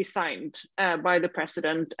needs to be signed by the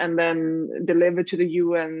president and then delivered to the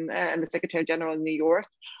UN and the Secretary General in New York.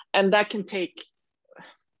 And that can take,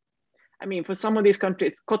 I mean, for some of these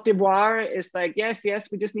countries, Cote d'Ivoire is like, yes,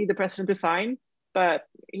 we just need the president to sign, but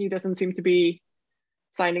he doesn't seem to be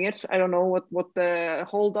signing it. I don't know what the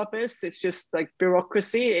holdup is. It's just like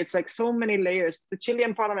bureaucracy. It's like so many layers. The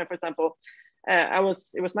Chilean parliament, for example, it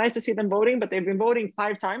was nice to see them voting, but they've been voting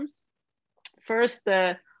 5 times. First,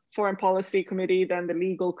 the Foreign Policy Committee, then the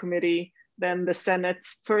Legal Committee, then the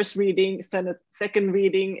Senate's first reading, Senate's second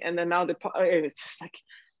reading, and then now it's just like,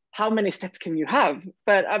 how many steps can you have?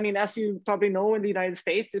 But I mean, as you probably know, in the United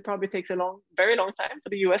States, it probably takes a very long time for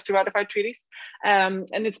the US to ratify treaties. And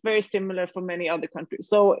it's very similar for many other countries.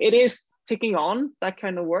 So it is ticking on, that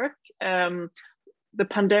kind of work. The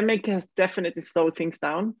pandemic has definitely slowed things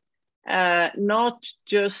down. Not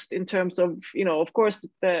just in terms of, of course,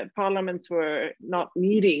 the parliaments were not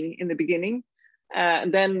meeting in the beginning.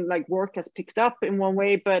 And then like work has picked up in one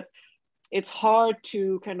way, but it's hard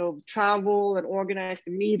to kind of travel and organize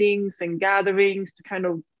the meetings and gatherings to kind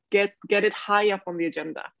of get it high up on the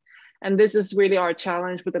agenda. And this is really our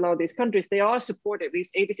challenge with a lot of these countries. They are supportive,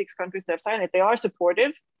 these 86 countries that have signed it, they are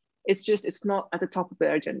supportive. It's just, it's not at the top of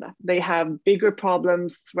their agenda. They have bigger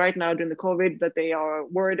problems right now during the COVID that they are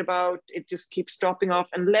worried about. It just keeps dropping off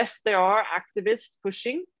unless there are activists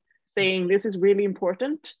pushing, saying this is really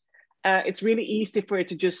important. It's really easy for it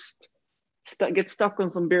to just get stuck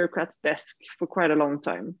on some bureaucrat's desk for quite a long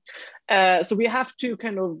time. So we have to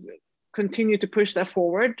kind of continue to push that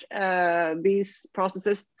forward. These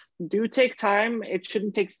processes do take time. It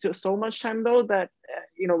shouldn't take so much time though that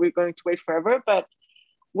we're going to wait forever, but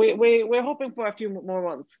we're hoping for a few more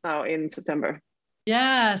months now in September.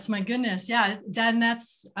 Yes, my goodness. Yeah, then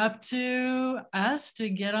that's up to us to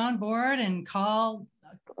get on board and call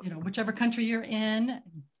whichever country you're in,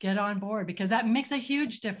 get on board, because that makes a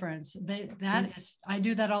huge difference. I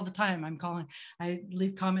do that all the time. I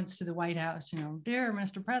leave comments to the White House, dear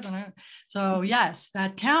Mr. President. So yes,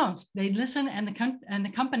 that counts. They listen, and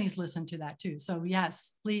the companies listen to that too. So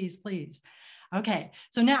yes, please. Okay,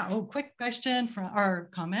 so now quick question or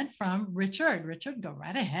comment from Richard. Richard, go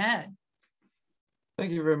right ahead.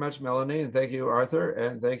 Thank you very much, Melanie, and thank you, Arthur,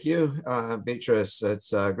 and thank you, Beatrice.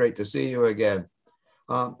 It's great to see you again.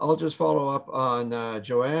 I'll just follow up on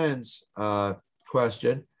Joanne's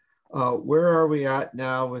question. Where are we at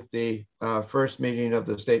now with the first meeting of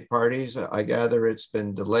the state parties? I gather it's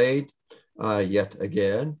been delayed yet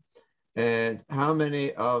again. And how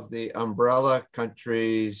many of the umbrella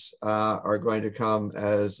countries are going to come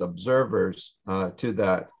as observers to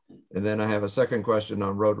that? And then I have a second question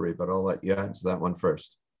on Rotary, but I'll let you answer that one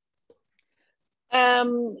first.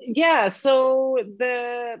 Yeah, so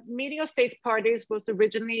the meeting of states parties was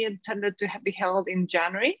originally intended to be held in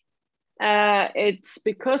January. It's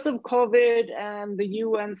because of COVID and the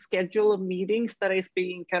UN schedule of meetings that is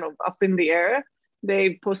being kind of up in the air.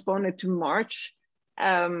 They postponed it to March.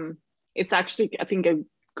 It's actually, I think, a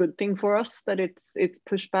good thing for us that it's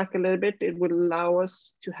pushed back a little bit. It would allow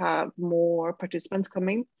us to have more participants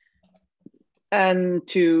coming and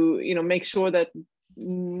to make sure that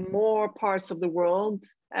more parts of the world,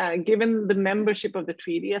 given the membership of the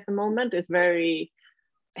treaty at the moment, is very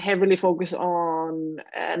heavily focused on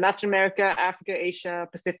Latin America, Africa, Asia,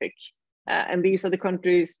 Pacific. And these are the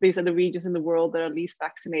countries, these are the regions in the world that are least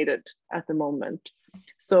vaccinated at the moment.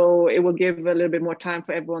 So it will give a little bit more time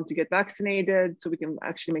for everyone to get vaccinated so we can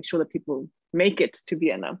actually make sure that people make it to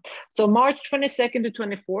Vienna. So March 22nd to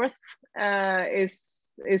 24th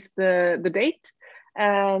is the date.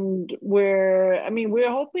 And we're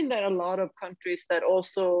hoping that a lot of countries that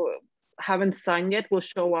also haven't signed yet will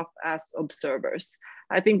show up as observers.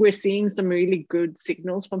 I think we're seeing some really good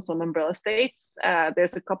signals from some umbrella states.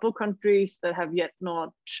 There's a couple of countries that have yet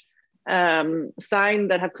not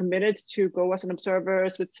signed that have committed to go as an observer,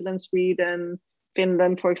 Switzerland, Sweden,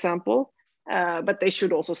 Finland, for example, but they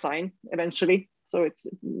should also sign eventually. So it's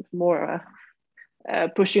more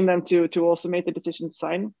pushing them to also make the decision to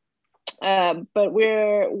sign. But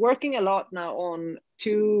we're working a lot now on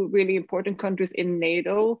two really important countries in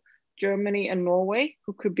NATO, Germany and Norway,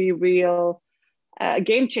 who could be real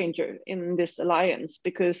game changer in this alliance,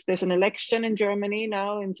 because there's an election in Germany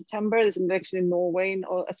now in September. There's an election in Norway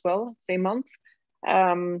as well, same month.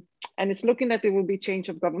 And it's looking that there will be change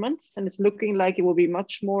of governments, and it's looking like it will be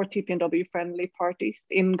much more TPNW friendly parties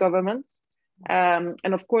in governments.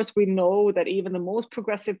 And of course, we know that even the most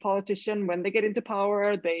progressive politician, when they get into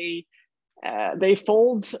power, they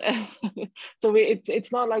fold. So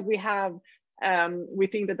it's not like we have, we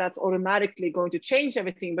think that that's automatically going to change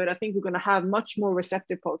everything, but I think we're going to have much more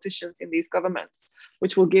receptive politicians in these governments,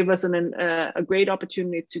 which will give us a great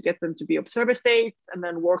opportunity to get them to be observer states and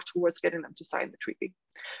then work towards getting them to sign the treaty.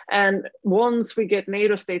 And once we get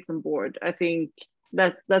NATO states on board, I think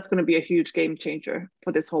that's going to be a huge game changer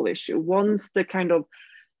for this whole issue. Once the kind of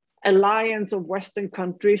alliance of Western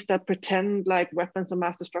countries that pretend like weapons of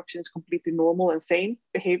mass destruction is completely normal and sane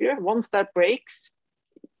behavior, once that breaks,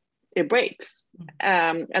 it breaks.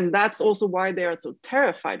 And that's also why they are so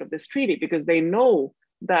terrified of this treaty, because they know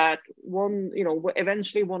that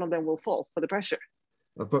eventually one of them will fall for the pressure.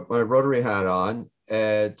 I'll put my Rotary hat on.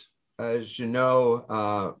 And as you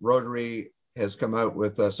know, Rotary has come out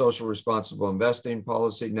with a social responsible investing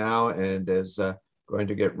policy now, and is going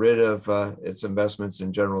to get rid of its investments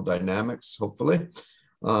in General Dynamics, hopefully,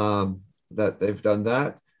 that they've done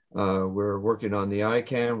that. We're working on the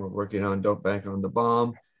ICAN, we're working on Don't Bank on the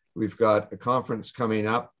Bomb. We've got a conference coming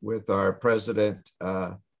up with our president,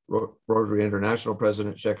 Rotary International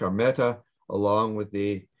President Shekhar Mehta, along with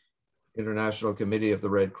the International Committee of the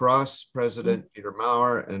Red Cross President Peter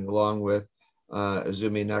Maurer, and along with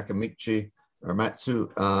Azumi Nakamichi or Matsu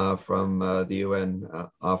from the UN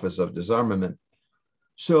Office of Disarmament.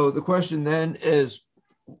 So the question then is,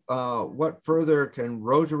 what further can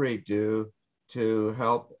Rotary do to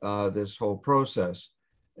help this whole process?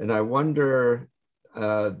 And I wonder,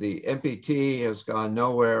 the NPT has gone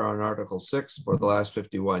nowhere on Article 6 for the last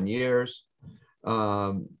 51 years.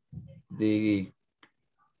 The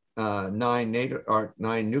 9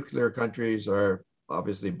 nuclear countries are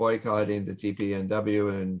obviously boycotting the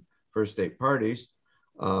TPNW and first state parties.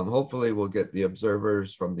 Hopefully we'll get the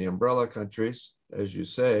observers from the umbrella countries, as you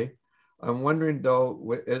say. I'm wondering though,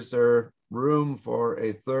 is there room for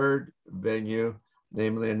a third venue,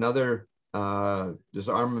 namely another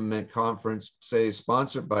disarmament conference, say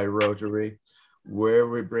sponsored by Rotary, where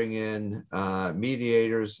we bring in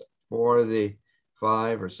mediators for the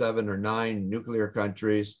 5 or 7 or 9 nuclear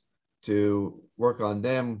countries to work on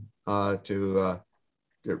them to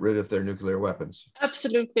get rid of their nuclear weapons?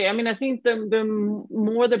 Absolutely. I mean, I think the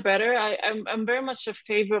more the better. I'm very much a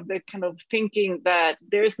favor of the kind of thinking that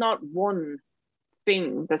there's not one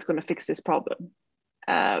thing that's going to fix this problem,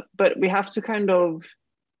 but we have to kind of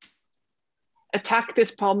attack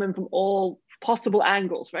this problem from all possible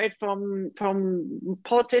angles, right? From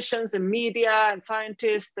politicians and media and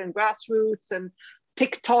scientists and grassroots and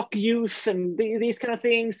TikTok youth and these kind of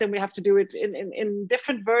things. And we have to do it in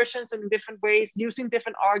different versions and in different ways, using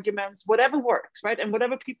different arguments, whatever works, right? And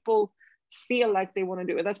whatever people feel like they want to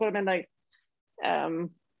do it. That's what I meant, like, the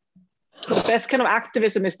best kind of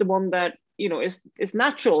activism is the one that, is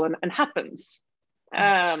natural and happens.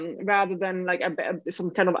 Rather than like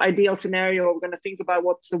some kind of ideal scenario, we're going to think about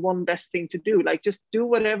what's the one best thing to do. Like, just do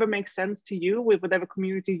whatever makes sense to you with whatever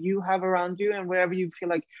community you have around you and wherever you feel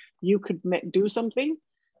like you could do something,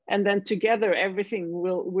 and then together everything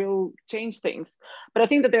will change things. But I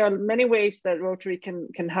think that there are many ways that Rotary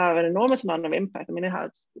can have an enormous amount of impact. I mean, it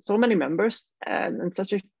has so many members and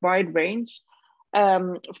such a wide range.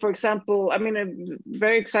 For example, I mean, I'm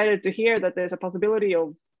very excited to hear that there's a possibility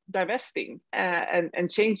of divesting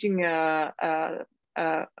and changing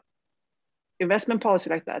investment policy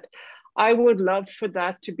like that. I would love for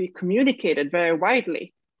that to be communicated very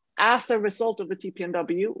widely. As a result of the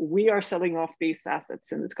TPNW, we are selling off these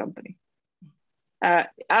assets in this company.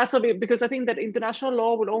 Because I think that international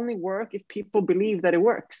law will only work if people believe that it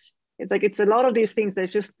works. It's a lot of these things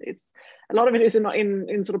that a lot of it is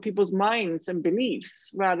in sort of people's minds and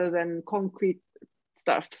beliefs rather than concrete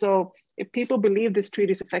stuff. So if people believe this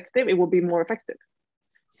treaty is effective, it will be more effective.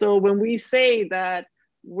 So when we say that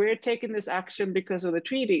we're taking this action because of the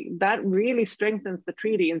treaty, that really strengthens the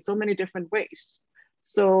treaty in so many different ways.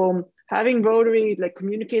 So having Rotary like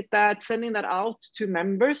communicate that, sending that out to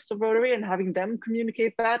members of Rotary and having them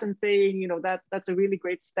communicate that and saying, that's a really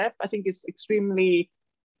great step, I think is extremely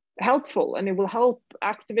helpful, and it will help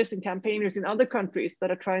activists and campaigners in other countries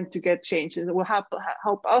that are trying to get changes. It will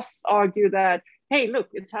help us argue that, hey, look,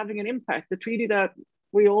 it's having an impact. The treaty that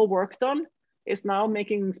we all worked on is now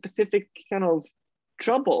making specific kind of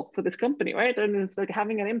trouble for this company, right? And it's like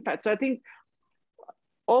having an impact. So I think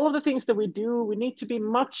all of the things that we do, we need to be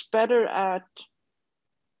much better at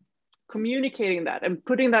communicating that and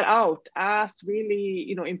putting that out as really,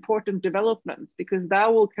 you know, important developments, because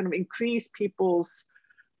that will kind of increase people's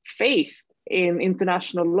faith in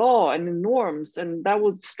international law and in norms, and that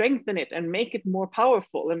will strengthen it and make it more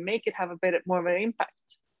powerful and make it have a bit more of an impact.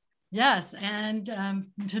 Yes, and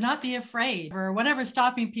to not be afraid or whatever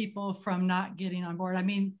stopping people from not getting on board. I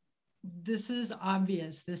mean, this is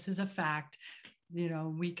obvious. This is a fact. You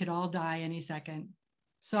know, we could all die any second.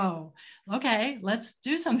 So, okay, let's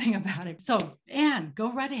do something about it. So, Anne,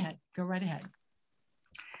 go right ahead. Go right ahead.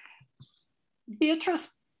 Beatrice,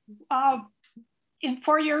 in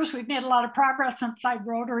 4 years, we've made a lot of progress inside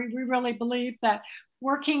Rotary. We really believe that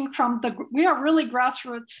working from we are really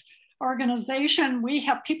grassroots organization. We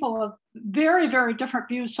have people of very, very different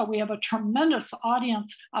views. So we have a tremendous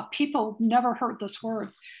audience of people who've never heard this word.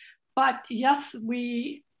 But yes,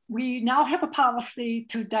 we now have a policy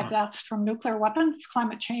to divest from nuclear weapons,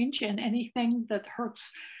 climate change, and anything that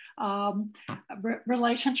hurts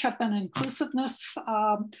relationship and inclusiveness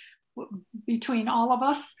between all of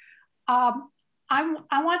us.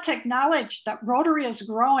 I want to acknowledge that Rotary is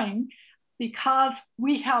growing because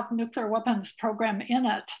we have nuclear weapons program in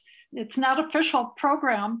it. It's not an official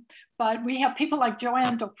program, but we have people like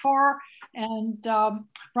Joanne Dufour and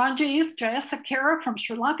Ranjit Jayasakara from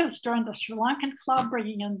Sri Lanka has joined the Sri Lankan Club,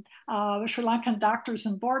 bringing in the Sri Lankan Doctors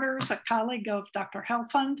and Borders, a colleague of Dr.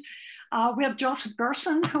 Helfand. We have Joseph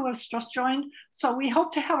Gerson, who has just joined. So we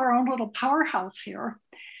hope to have our own little powerhouse here.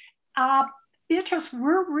 Beatrice,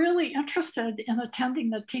 we're really interested in attending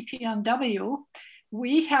the TPNW.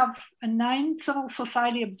 We have 9 civil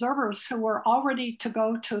society observers who were all ready to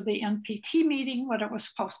go to the NPT meeting when it was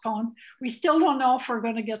postponed. We still don't know if we're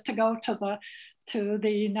going to get to go to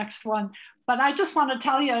the next one. But I just want to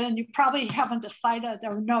tell you, and you probably haven't decided,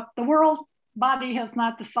 or no, the world body has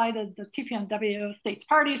not decided, the TPNW states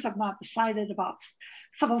parties have not decided about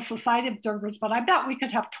civil society observers, but I bet we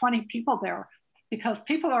could have 20 people there because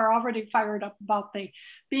people are already fired up about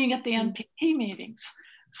being at the NPT meetings.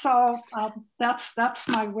 So that's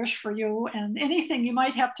my wish for you, and anything you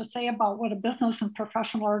might have to say about what a business and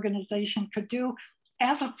professional organization could do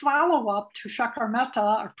as a follow-up to Shakar Mehta,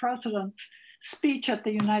 our president's speech at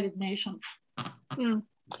the United Nations.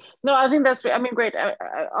 No, I think that's, I mean, great.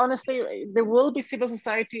 Honestly, there will be civil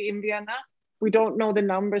society in Vienna. We don't know the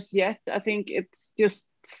numbers yet. I think it's just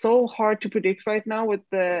so hard to predict right now with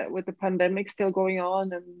the pandemic still going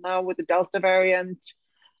on, and now with the Delta variant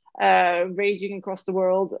raging across the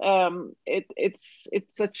world.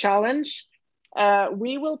 It's a challenge.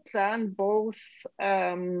 We will plan both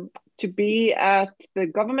to be at the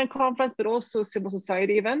government conference, but also civil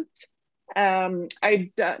society event.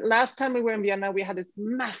 Last time we were in Vienna, we had this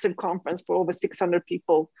massive conference for over 600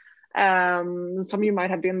 people. Some of you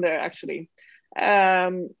might have been there actually.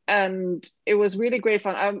 And it was really great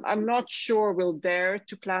fun. I'm not sure we'll dare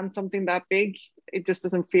to plan something that big. It just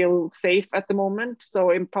doesn't feel safe at the moment. So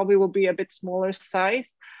it probably will be a bit smaller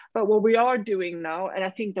size. But what we are doing now, and I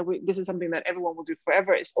think that this is something that everyone will do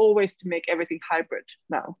forever, is always to make everything hybrid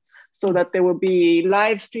now. So that there will be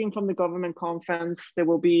live stream from the government conference. There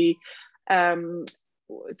will be sort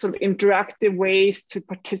of interactive ways to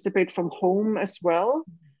participate from home as well.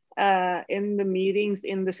 In the meetings,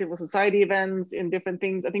 in the civil society events, in different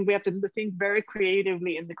things. I think we have to think very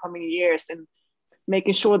creatively in the coming years and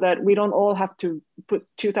making sure that we don't all have to put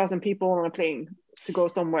 2,000 people on a plane to go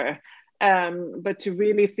somewhere, but to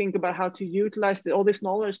really think about how to utilize all this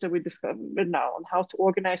knowledge that we discovered now on how to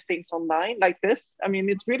organize things online like this. I mean,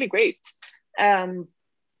 it's really great, and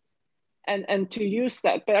to use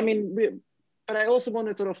that. But I mean, but I also want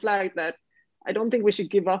to sort of flag that I don't think we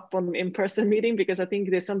should give up on in-person meeting, because I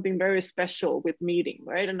think there's something very special with meeting,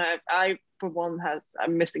 right? And I for one,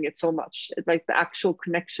 I'm missing it so much. It's like the actual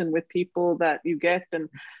connection with people that you get, and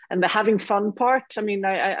the having fun part. I mean,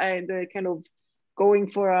 the kind of going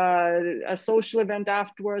for a social event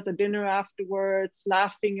afterwards, a dinner afterwards,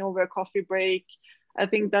 laughing over a coffee break. I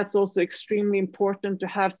think that's also extremely important to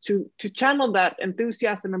have to channel that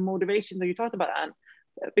enthusiasm and motivation that you talked about, Anne.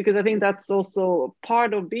 Because I think that's also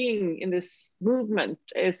part of being in this movement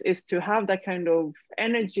is to have that kind of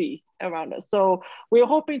energy around us. So we're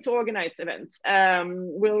hoping to organize events.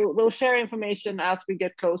 We'll share information as we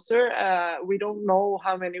get closer. We don't know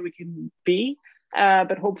how many we can be,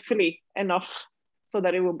 but hopefully enough so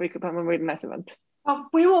that it will become a really nice event. Well,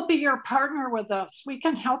 we will be your partner with this. We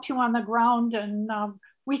can help you on the ground, and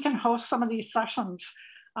we can host some of these sessions.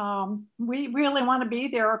 We really want to be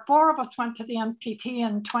there. 4 of us went to the NPT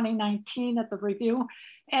in 2019 at the review,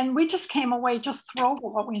 and we just came away just thrilled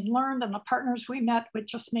with what we learned, and the partners we met,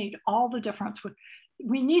 which just made all the difference.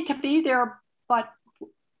 We need to be there, but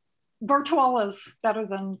virtual is better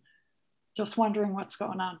than just wondering what's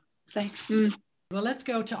going on. Thanks. Well, let's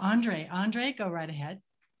go to Andre. Andre, go right ahead.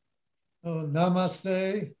 Oh,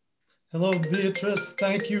 namaste. Hello, Beatrice.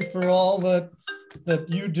 Thank you for all that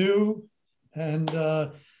you do. And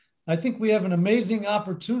I think we have an amazing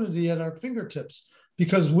opportunity at our fingertips,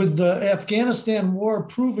 because with the Afghanistan war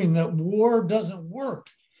proving that war doesn't work,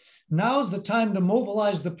 now's the time to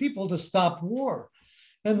mobilize the people to stop war.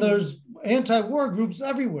 And there's anti-war groups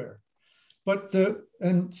everywhere. But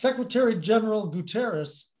Secretary General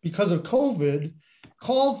Guterres, because of COVID,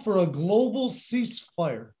 called for a global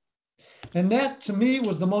ceasefire. And that, to me,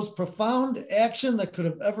 was the most profound action that could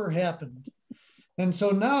have ever happened. And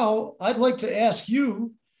so now I'd like to ask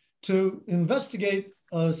you to investigate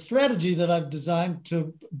a strategy that I've designed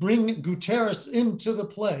to bring Guterres into the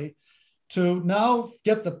play, to now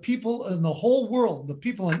get the people in the whole world, the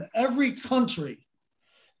people in every country,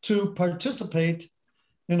 to participate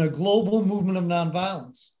in a global movement of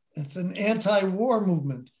nonviolence. It's an anti-war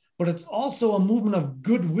movement, but it's also a movement of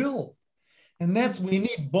goodwill. And we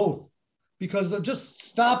need both. Because of just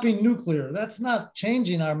stopping nuclear, that's not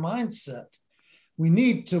changing our mindset. We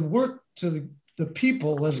need to work to the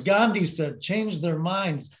people, as Gandhi said, change their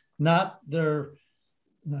minds, not their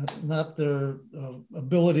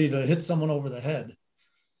ability to hit someone over the head.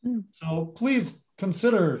 So please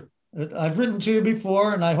consider it. I've written to you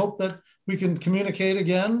before, and I hope that we can communicate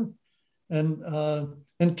again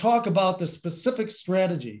and talk about the specific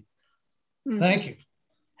strategy. Thank you.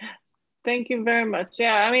 Thank you very much.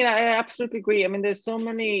 Yeah, I mean, I absolutely agree. I mean, there's so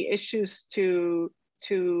many issues to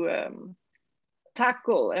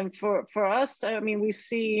tackle, and for us, I mean, we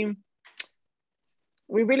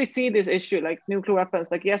really see this issue like nuclear weapons.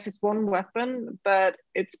 Like, yes, it's one weapon, but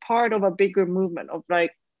it's part of a bigger movement of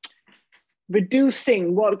like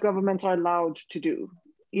reducing what governments are allowed to do.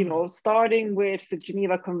 You know, starting with the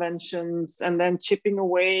Geneva Conventions and then chipping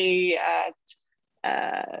away at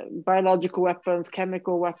biological weapons,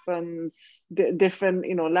 chemical weapons, different,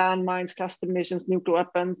 you know, landmines, cluster munitions, nuclear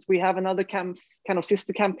weapons. We have another kind of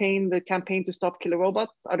sister campaign, the campaign to stop killer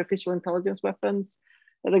robots, artificial intelligence weapons,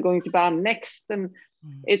 that are going to ban next. And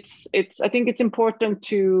I think it's important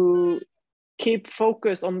to keep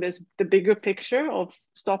focus on the bigger picture of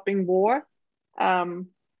stopping war,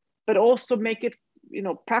 but also make it, you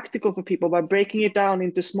know, practical for people by breaking it down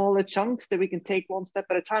into smaller chunks that we can take one step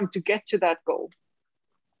at a time to get to that goal.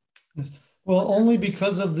 Well, only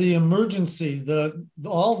because of the emergency,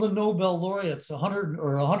 all the Nobel laureates, 100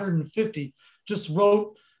 or 150, just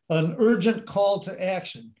wrote an urgent call to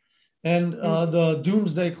action. And the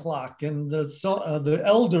doomsday clock and the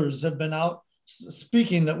elders have been out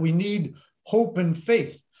speaking that we need hope and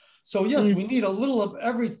faith. So yes, we need a little of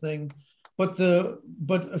everything, but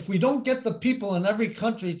if we don't get the people in every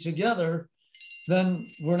country together, then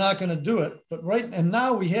we're not going to do it. But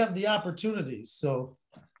now we have the opportunities. So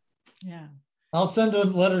yeah, I'll send a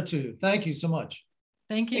letter to you. Thank you so much.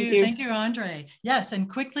 Thank you. Thank you, Andre. Yes, and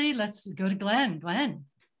quickly, let's go to Glenn. Glenn,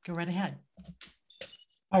 go right ahead.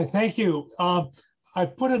 Hi, thank you. I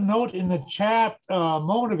put a note in the chat a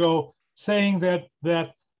moment ago saying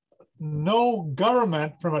that no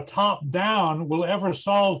government from a top down will ever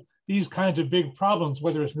solve these kinds of big problems,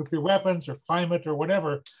 whether it's nuclear weapons or climate or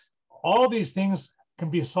whatever. All these things can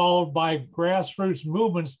be solved by grassroots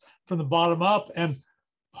movements from the bottom up. And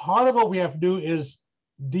part of what we have to do is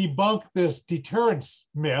debunk this deterrence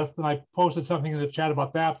myth. And I posted something in the chat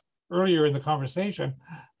about that earlier in the conversation,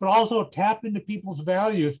 but also tap into people's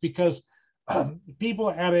values, because people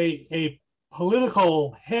at a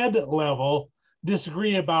political head level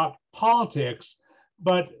disagree about politics,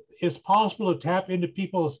 but it's possible to tap into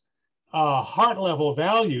people's heart level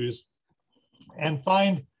values and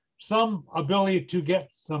find some ability to get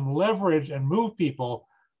some leverage and move people.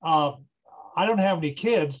 I don't have any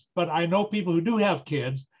kids, but I know people who do have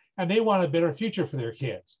kids and they want a better future for their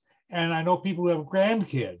kids. And I know people who have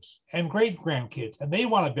grandkids and great-grandkids, and they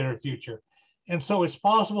want a better future. And so it's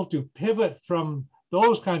possible to pivot from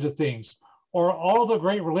those kinds of things. Or all the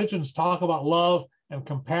great religions talk about love and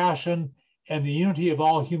compassion and the unity of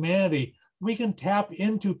all humanity. We can tap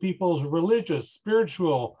into people's religious,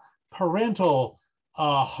 spiritual, parental,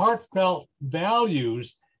 heartfelt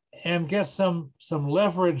values and get some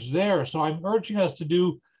leverage there. So I'm urging us to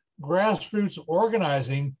do grassroots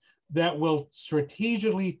organizing that will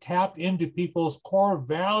strategically tap into people's core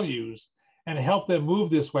values and help them move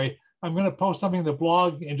this way. I'm going to post something in the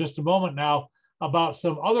blog in just a moment now about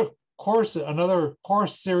some other courses, another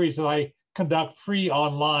course series that I conduct free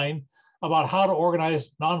online about how to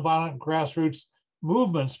organize nonviolent grassroots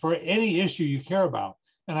movements for any issue you care about.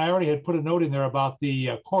 And I already had put a note in there about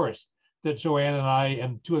the course that Joanne and I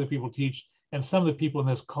and two other people teach, and some of the people in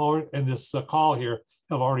this call here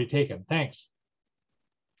have already taken. Thanks.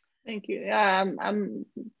 Thank you. Yeah, I'm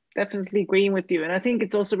definitely agreeing with you. And I think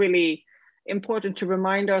it's also really important to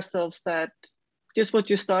remind ourselves that just what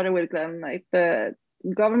you started with, Glenn, like the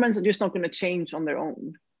governments are just not going to change on their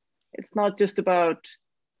own. It's not just about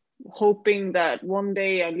hoping that one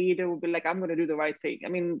day a leader will be like, I'm going to do the right thing. I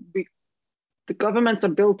mean, the governments are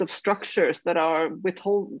built of structures that are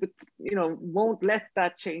won't let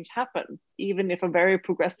that change happen, even if a very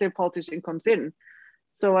progressive politician comes in.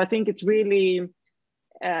 So I think it's really,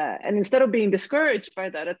 and instead of being discouraged by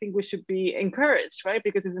that, I think we should be encouraged, right?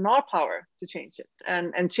 Because it's in our power to change it,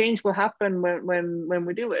 and change will happen when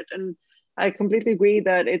we do it. And I completely agree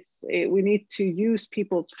that we need to use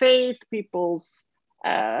people's faith, people's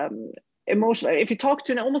emotional. If you talk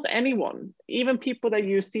to almost anyone, even people that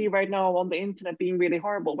you see right now on the internet being really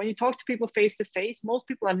horrible, when you talk to people face to face, most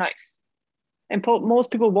people are nice. And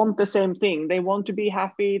most people want the same thing. They want to be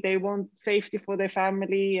happy. They want safety for their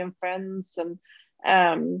family and friends.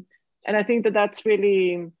 And I think that that's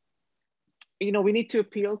really, we need to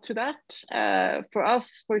appeal to that. For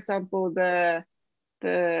us, for example, the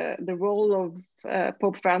role of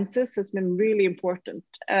Pope Francis has been really important.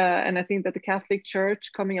 And I think that the Catholic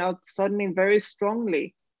Church coming out suddenly very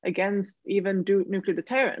strongly against even nuclear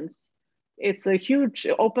deterrence, it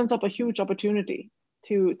opens up a huge opportunity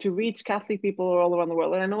to reach Catholic people all around the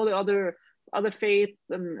world. And I know the other faiths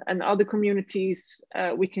and other communities,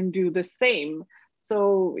 we can do the same.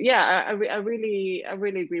 So yeah, I really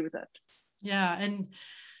agree with that. Yeah,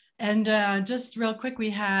 and just real quick, we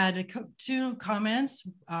had two comments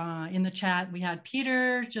in the chat. We had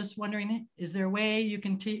Peter just wondering, is there a way you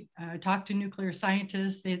can talk to nuclear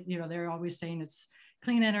scientists? They're always saying it's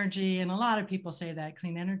clean energy, and a lot of people say that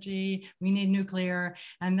clean energy, we need nuclear.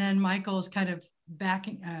 And then Michael's kind of back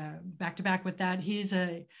to back with that. He's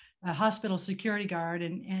a hospital security guard,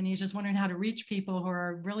 and he's just wondering how to reach people who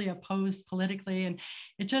are really opposed politically. And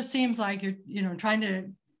it just seems like you're trying to.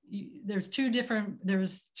 There's two different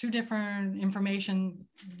information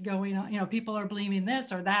going on. People are believing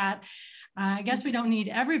this or that. I guess we don't need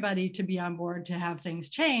everybody to be on board to have things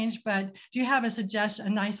change, but do you have a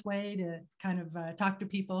nice way to kind of talk to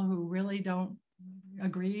people who really don't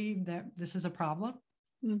agree that this is a problem?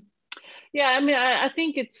 Yeah, I mean, I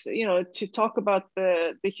think it's, to talk about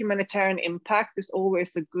the humanitarian impact is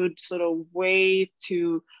always a good sort of way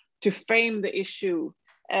to frame the issue.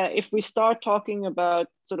 If we start talking about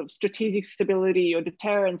sort of strategic stability or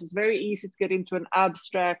deterrence, it's very easy to get into an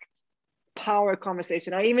abstract power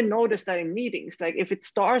conversation. I even noticed that in meetings, like if it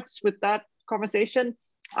starts with that conversation,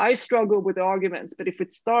 I struggle with the arguments. But if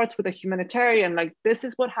it starts with a humanitarian, like this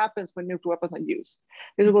is what happens when nuclear weapons are used.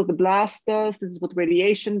 This is what the blast does. This is what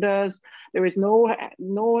radiation does. There is no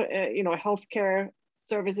healthcare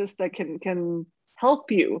services that can help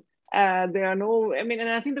you. There are no, I mean, and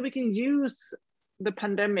I think that we can use the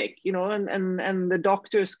pandemic, and the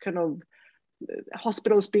doctors kind of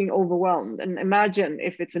hospitals being overwhelmed, and imagine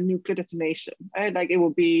if it's a nuclear detonation, right? Like it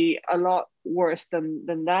will be a lot worse than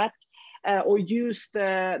that. Or use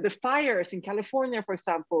the fires in California, for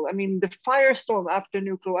example. I mean, the firestorm after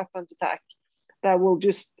nuclear weapons attack that will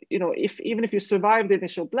just, even if you survive the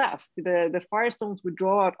initial blast, the firestorms would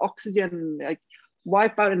draw out oxygen, like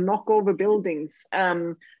wipe out and knock over buildings,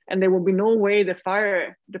 and there will be no way the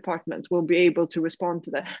fire departments will be able to respond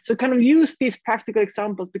to that. So kind of use these practical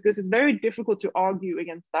examples, because it's very difficult to argue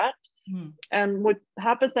against that. And what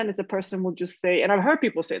happens then is the person will just say, and I've heard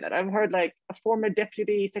people say that, I've heard like a former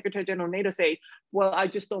deputy secretary general of NATO say, well, I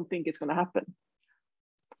just don't think it's going to happen.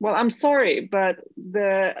 Well, I'm sorry, but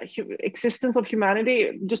the existence of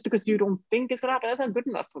humanity, just because you don't think it's going to happen, that's not good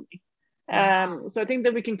enough for me. So I think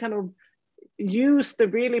that we can kind of use the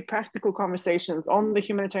really practical conversations on the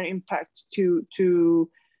humanitarian impact to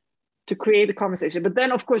create a conversation. But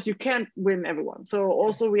then of course you can't win everyone. So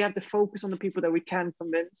also we have to focus on the people that we can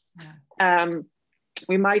convince.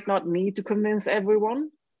 We might not need to convince everyone.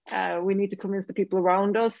 We need to convince the people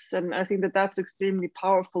around us. And I think that that's extremely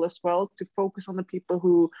powerful as well, to focus on the people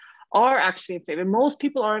who are actually in favor. Most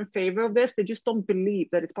people are in favor of this. They just don't believe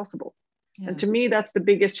that it's possible. And to me, that's the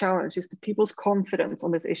biggest challenge, is the people's confidence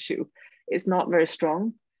on this issue is not very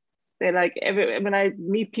strong. They're like, when I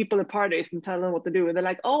meet people at parties and tell them what to do, they're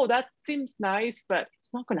like, oh, that seems nice, but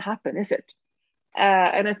it's not going to happen, is it?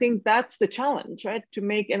 And I think that's the challenge, right?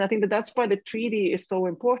 And I think that's why the treaty is so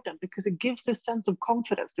important, because it gives this sense of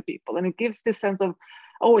confidence to people, and it gives this sense of,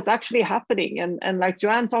 oh, it's actually happening. And like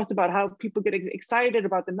Joanne talked about, how people get excited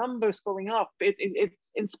about the numbers going up, it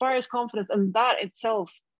inspires confidence, and that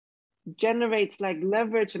itself generates like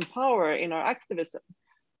leverage and power in our activism.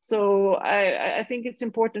 So I think it's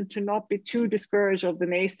important to not be too discouraged of the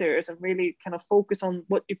naysayers and really kind of focus on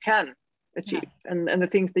what you can achieve and the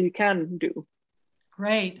things that you can do.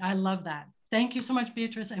 Great. I love that. Thank you so much,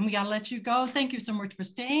 Beatrice. And we got to let you go. Thank you so much for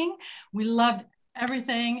staying. We loved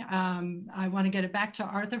everything. I want to get it back to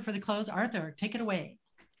Arthur for the close. Arthur, take it away.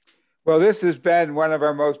 Well, this has been one of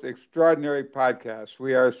our most extraordinary podcasts.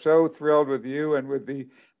 We are so thrilled with you and with the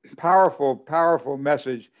powerful, powerful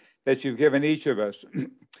message that you've given each of us.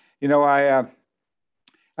 You know, I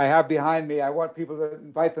have behind me, I want people to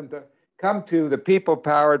invite them to come to the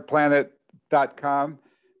peoplepoweredplanet.com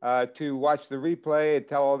to watch the replay and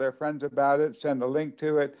tell all their friends about it, send the link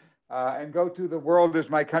to it, and go to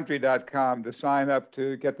theworldismycountry.com to sign up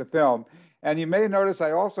to get the film. And you may notice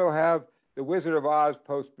I also have the Wizard of Oz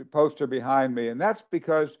poster behind me, and that's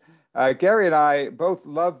because Gary and I both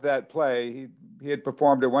loved that play. He had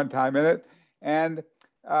performed at one time in it, and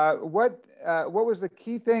what was the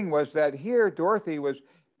key thing was that here Dorothy was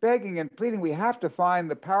begging and pleading, we have to find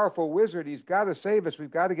the powerful wizard. He's got to save us. We've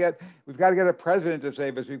got to get a president to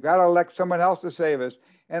save us. We've got to elect someone else to save us.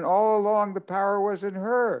 And all along the power was in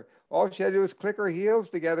her. All she had to do was click her heels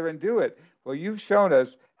together and do it. Well, you've shown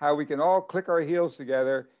us how we can all click our heels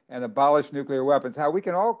together and abolish nuclear weapons, how we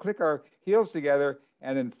can all click our heels together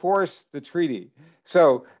and enforce the treaty.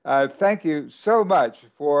 So thank you so much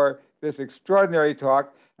for this extraordinary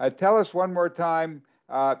talk. Tell us one more time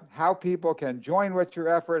how people can join with your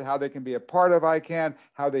effort, how they can be a part of ICAN,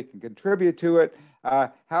 how they can contribute to it,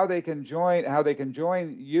 how they can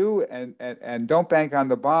join you and Don't Bank on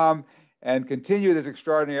the Bomb and continue this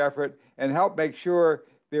extraordinary effort and help make sure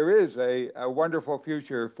there is a wonderful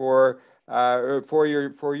future for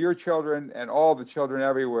your children and all the children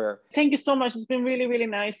everywhere. Thank you so much. It's been really, really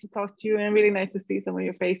nice to talk to you, and really nice to see some of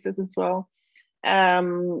your faces as well.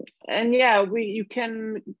 And yeah, you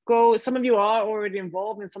can go, some of you are already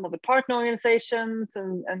involved in some of the partner organizations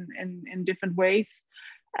and in different ways.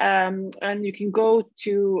 And you can go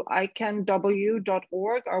to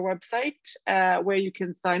icanw.org, our website, where you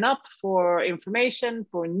can sign up for information,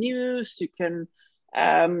 for news. You can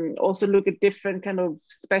also look at different kind of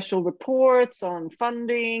special reports on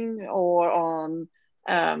funding or on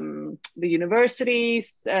the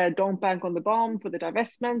universities. Don't Bank on the Bomb for the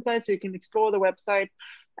divestment side, so you can explore the website.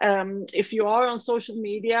 If you are on social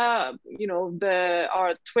media, you know,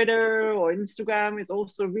 our Twitter or Instagram is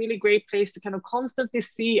also a really great place to kind of constantly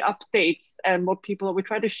see updates and we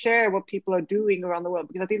try to share what people are doing around the world,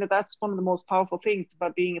 because I think that that's one of the most powerful things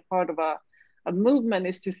about being a part of a movement,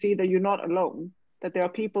 is to see that you're not alone, that there are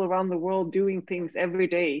people around the world doing things every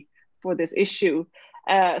day for this issue.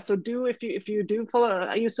 So if you do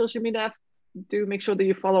follow, use social media, do make sure that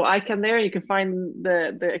you follow ICAN there. You can find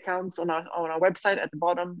the accounts on our website at the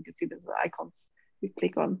bottom. You can see the icons you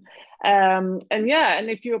click on. And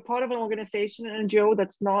if you're part of an organization, an NGO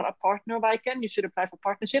that's not a partner of ICAN, you should apply for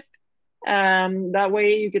partnership. That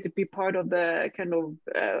way you get to be part of the kind of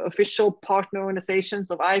official partner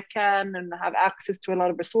organizations of ICAN and have access to a lot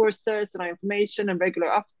of resources and information and regular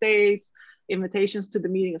updates, invitations to the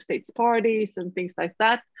meeting of states parties and things like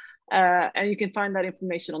that. And you can find that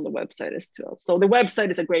information on the website as well. So the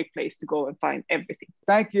website is a great place to go and find everything.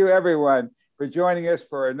 Thank you, everyone, for joining us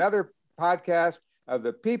for another podcast of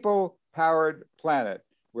the People Powered Planet,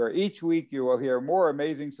 where each week you will hear more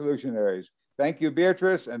amazing solutionaries. Thank you,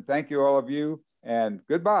 Beatrice, and thank you, all of you, and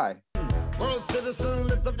goodbye. World citizen,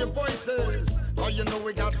 lift up your voices. Oh, you know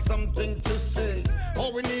we got something to say.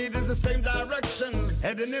 All we need is the same directions,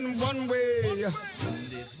 heading in one way.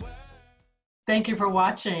 Thank you for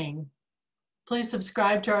watching. Please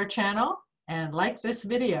subscribe to our channel and like this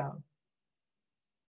video.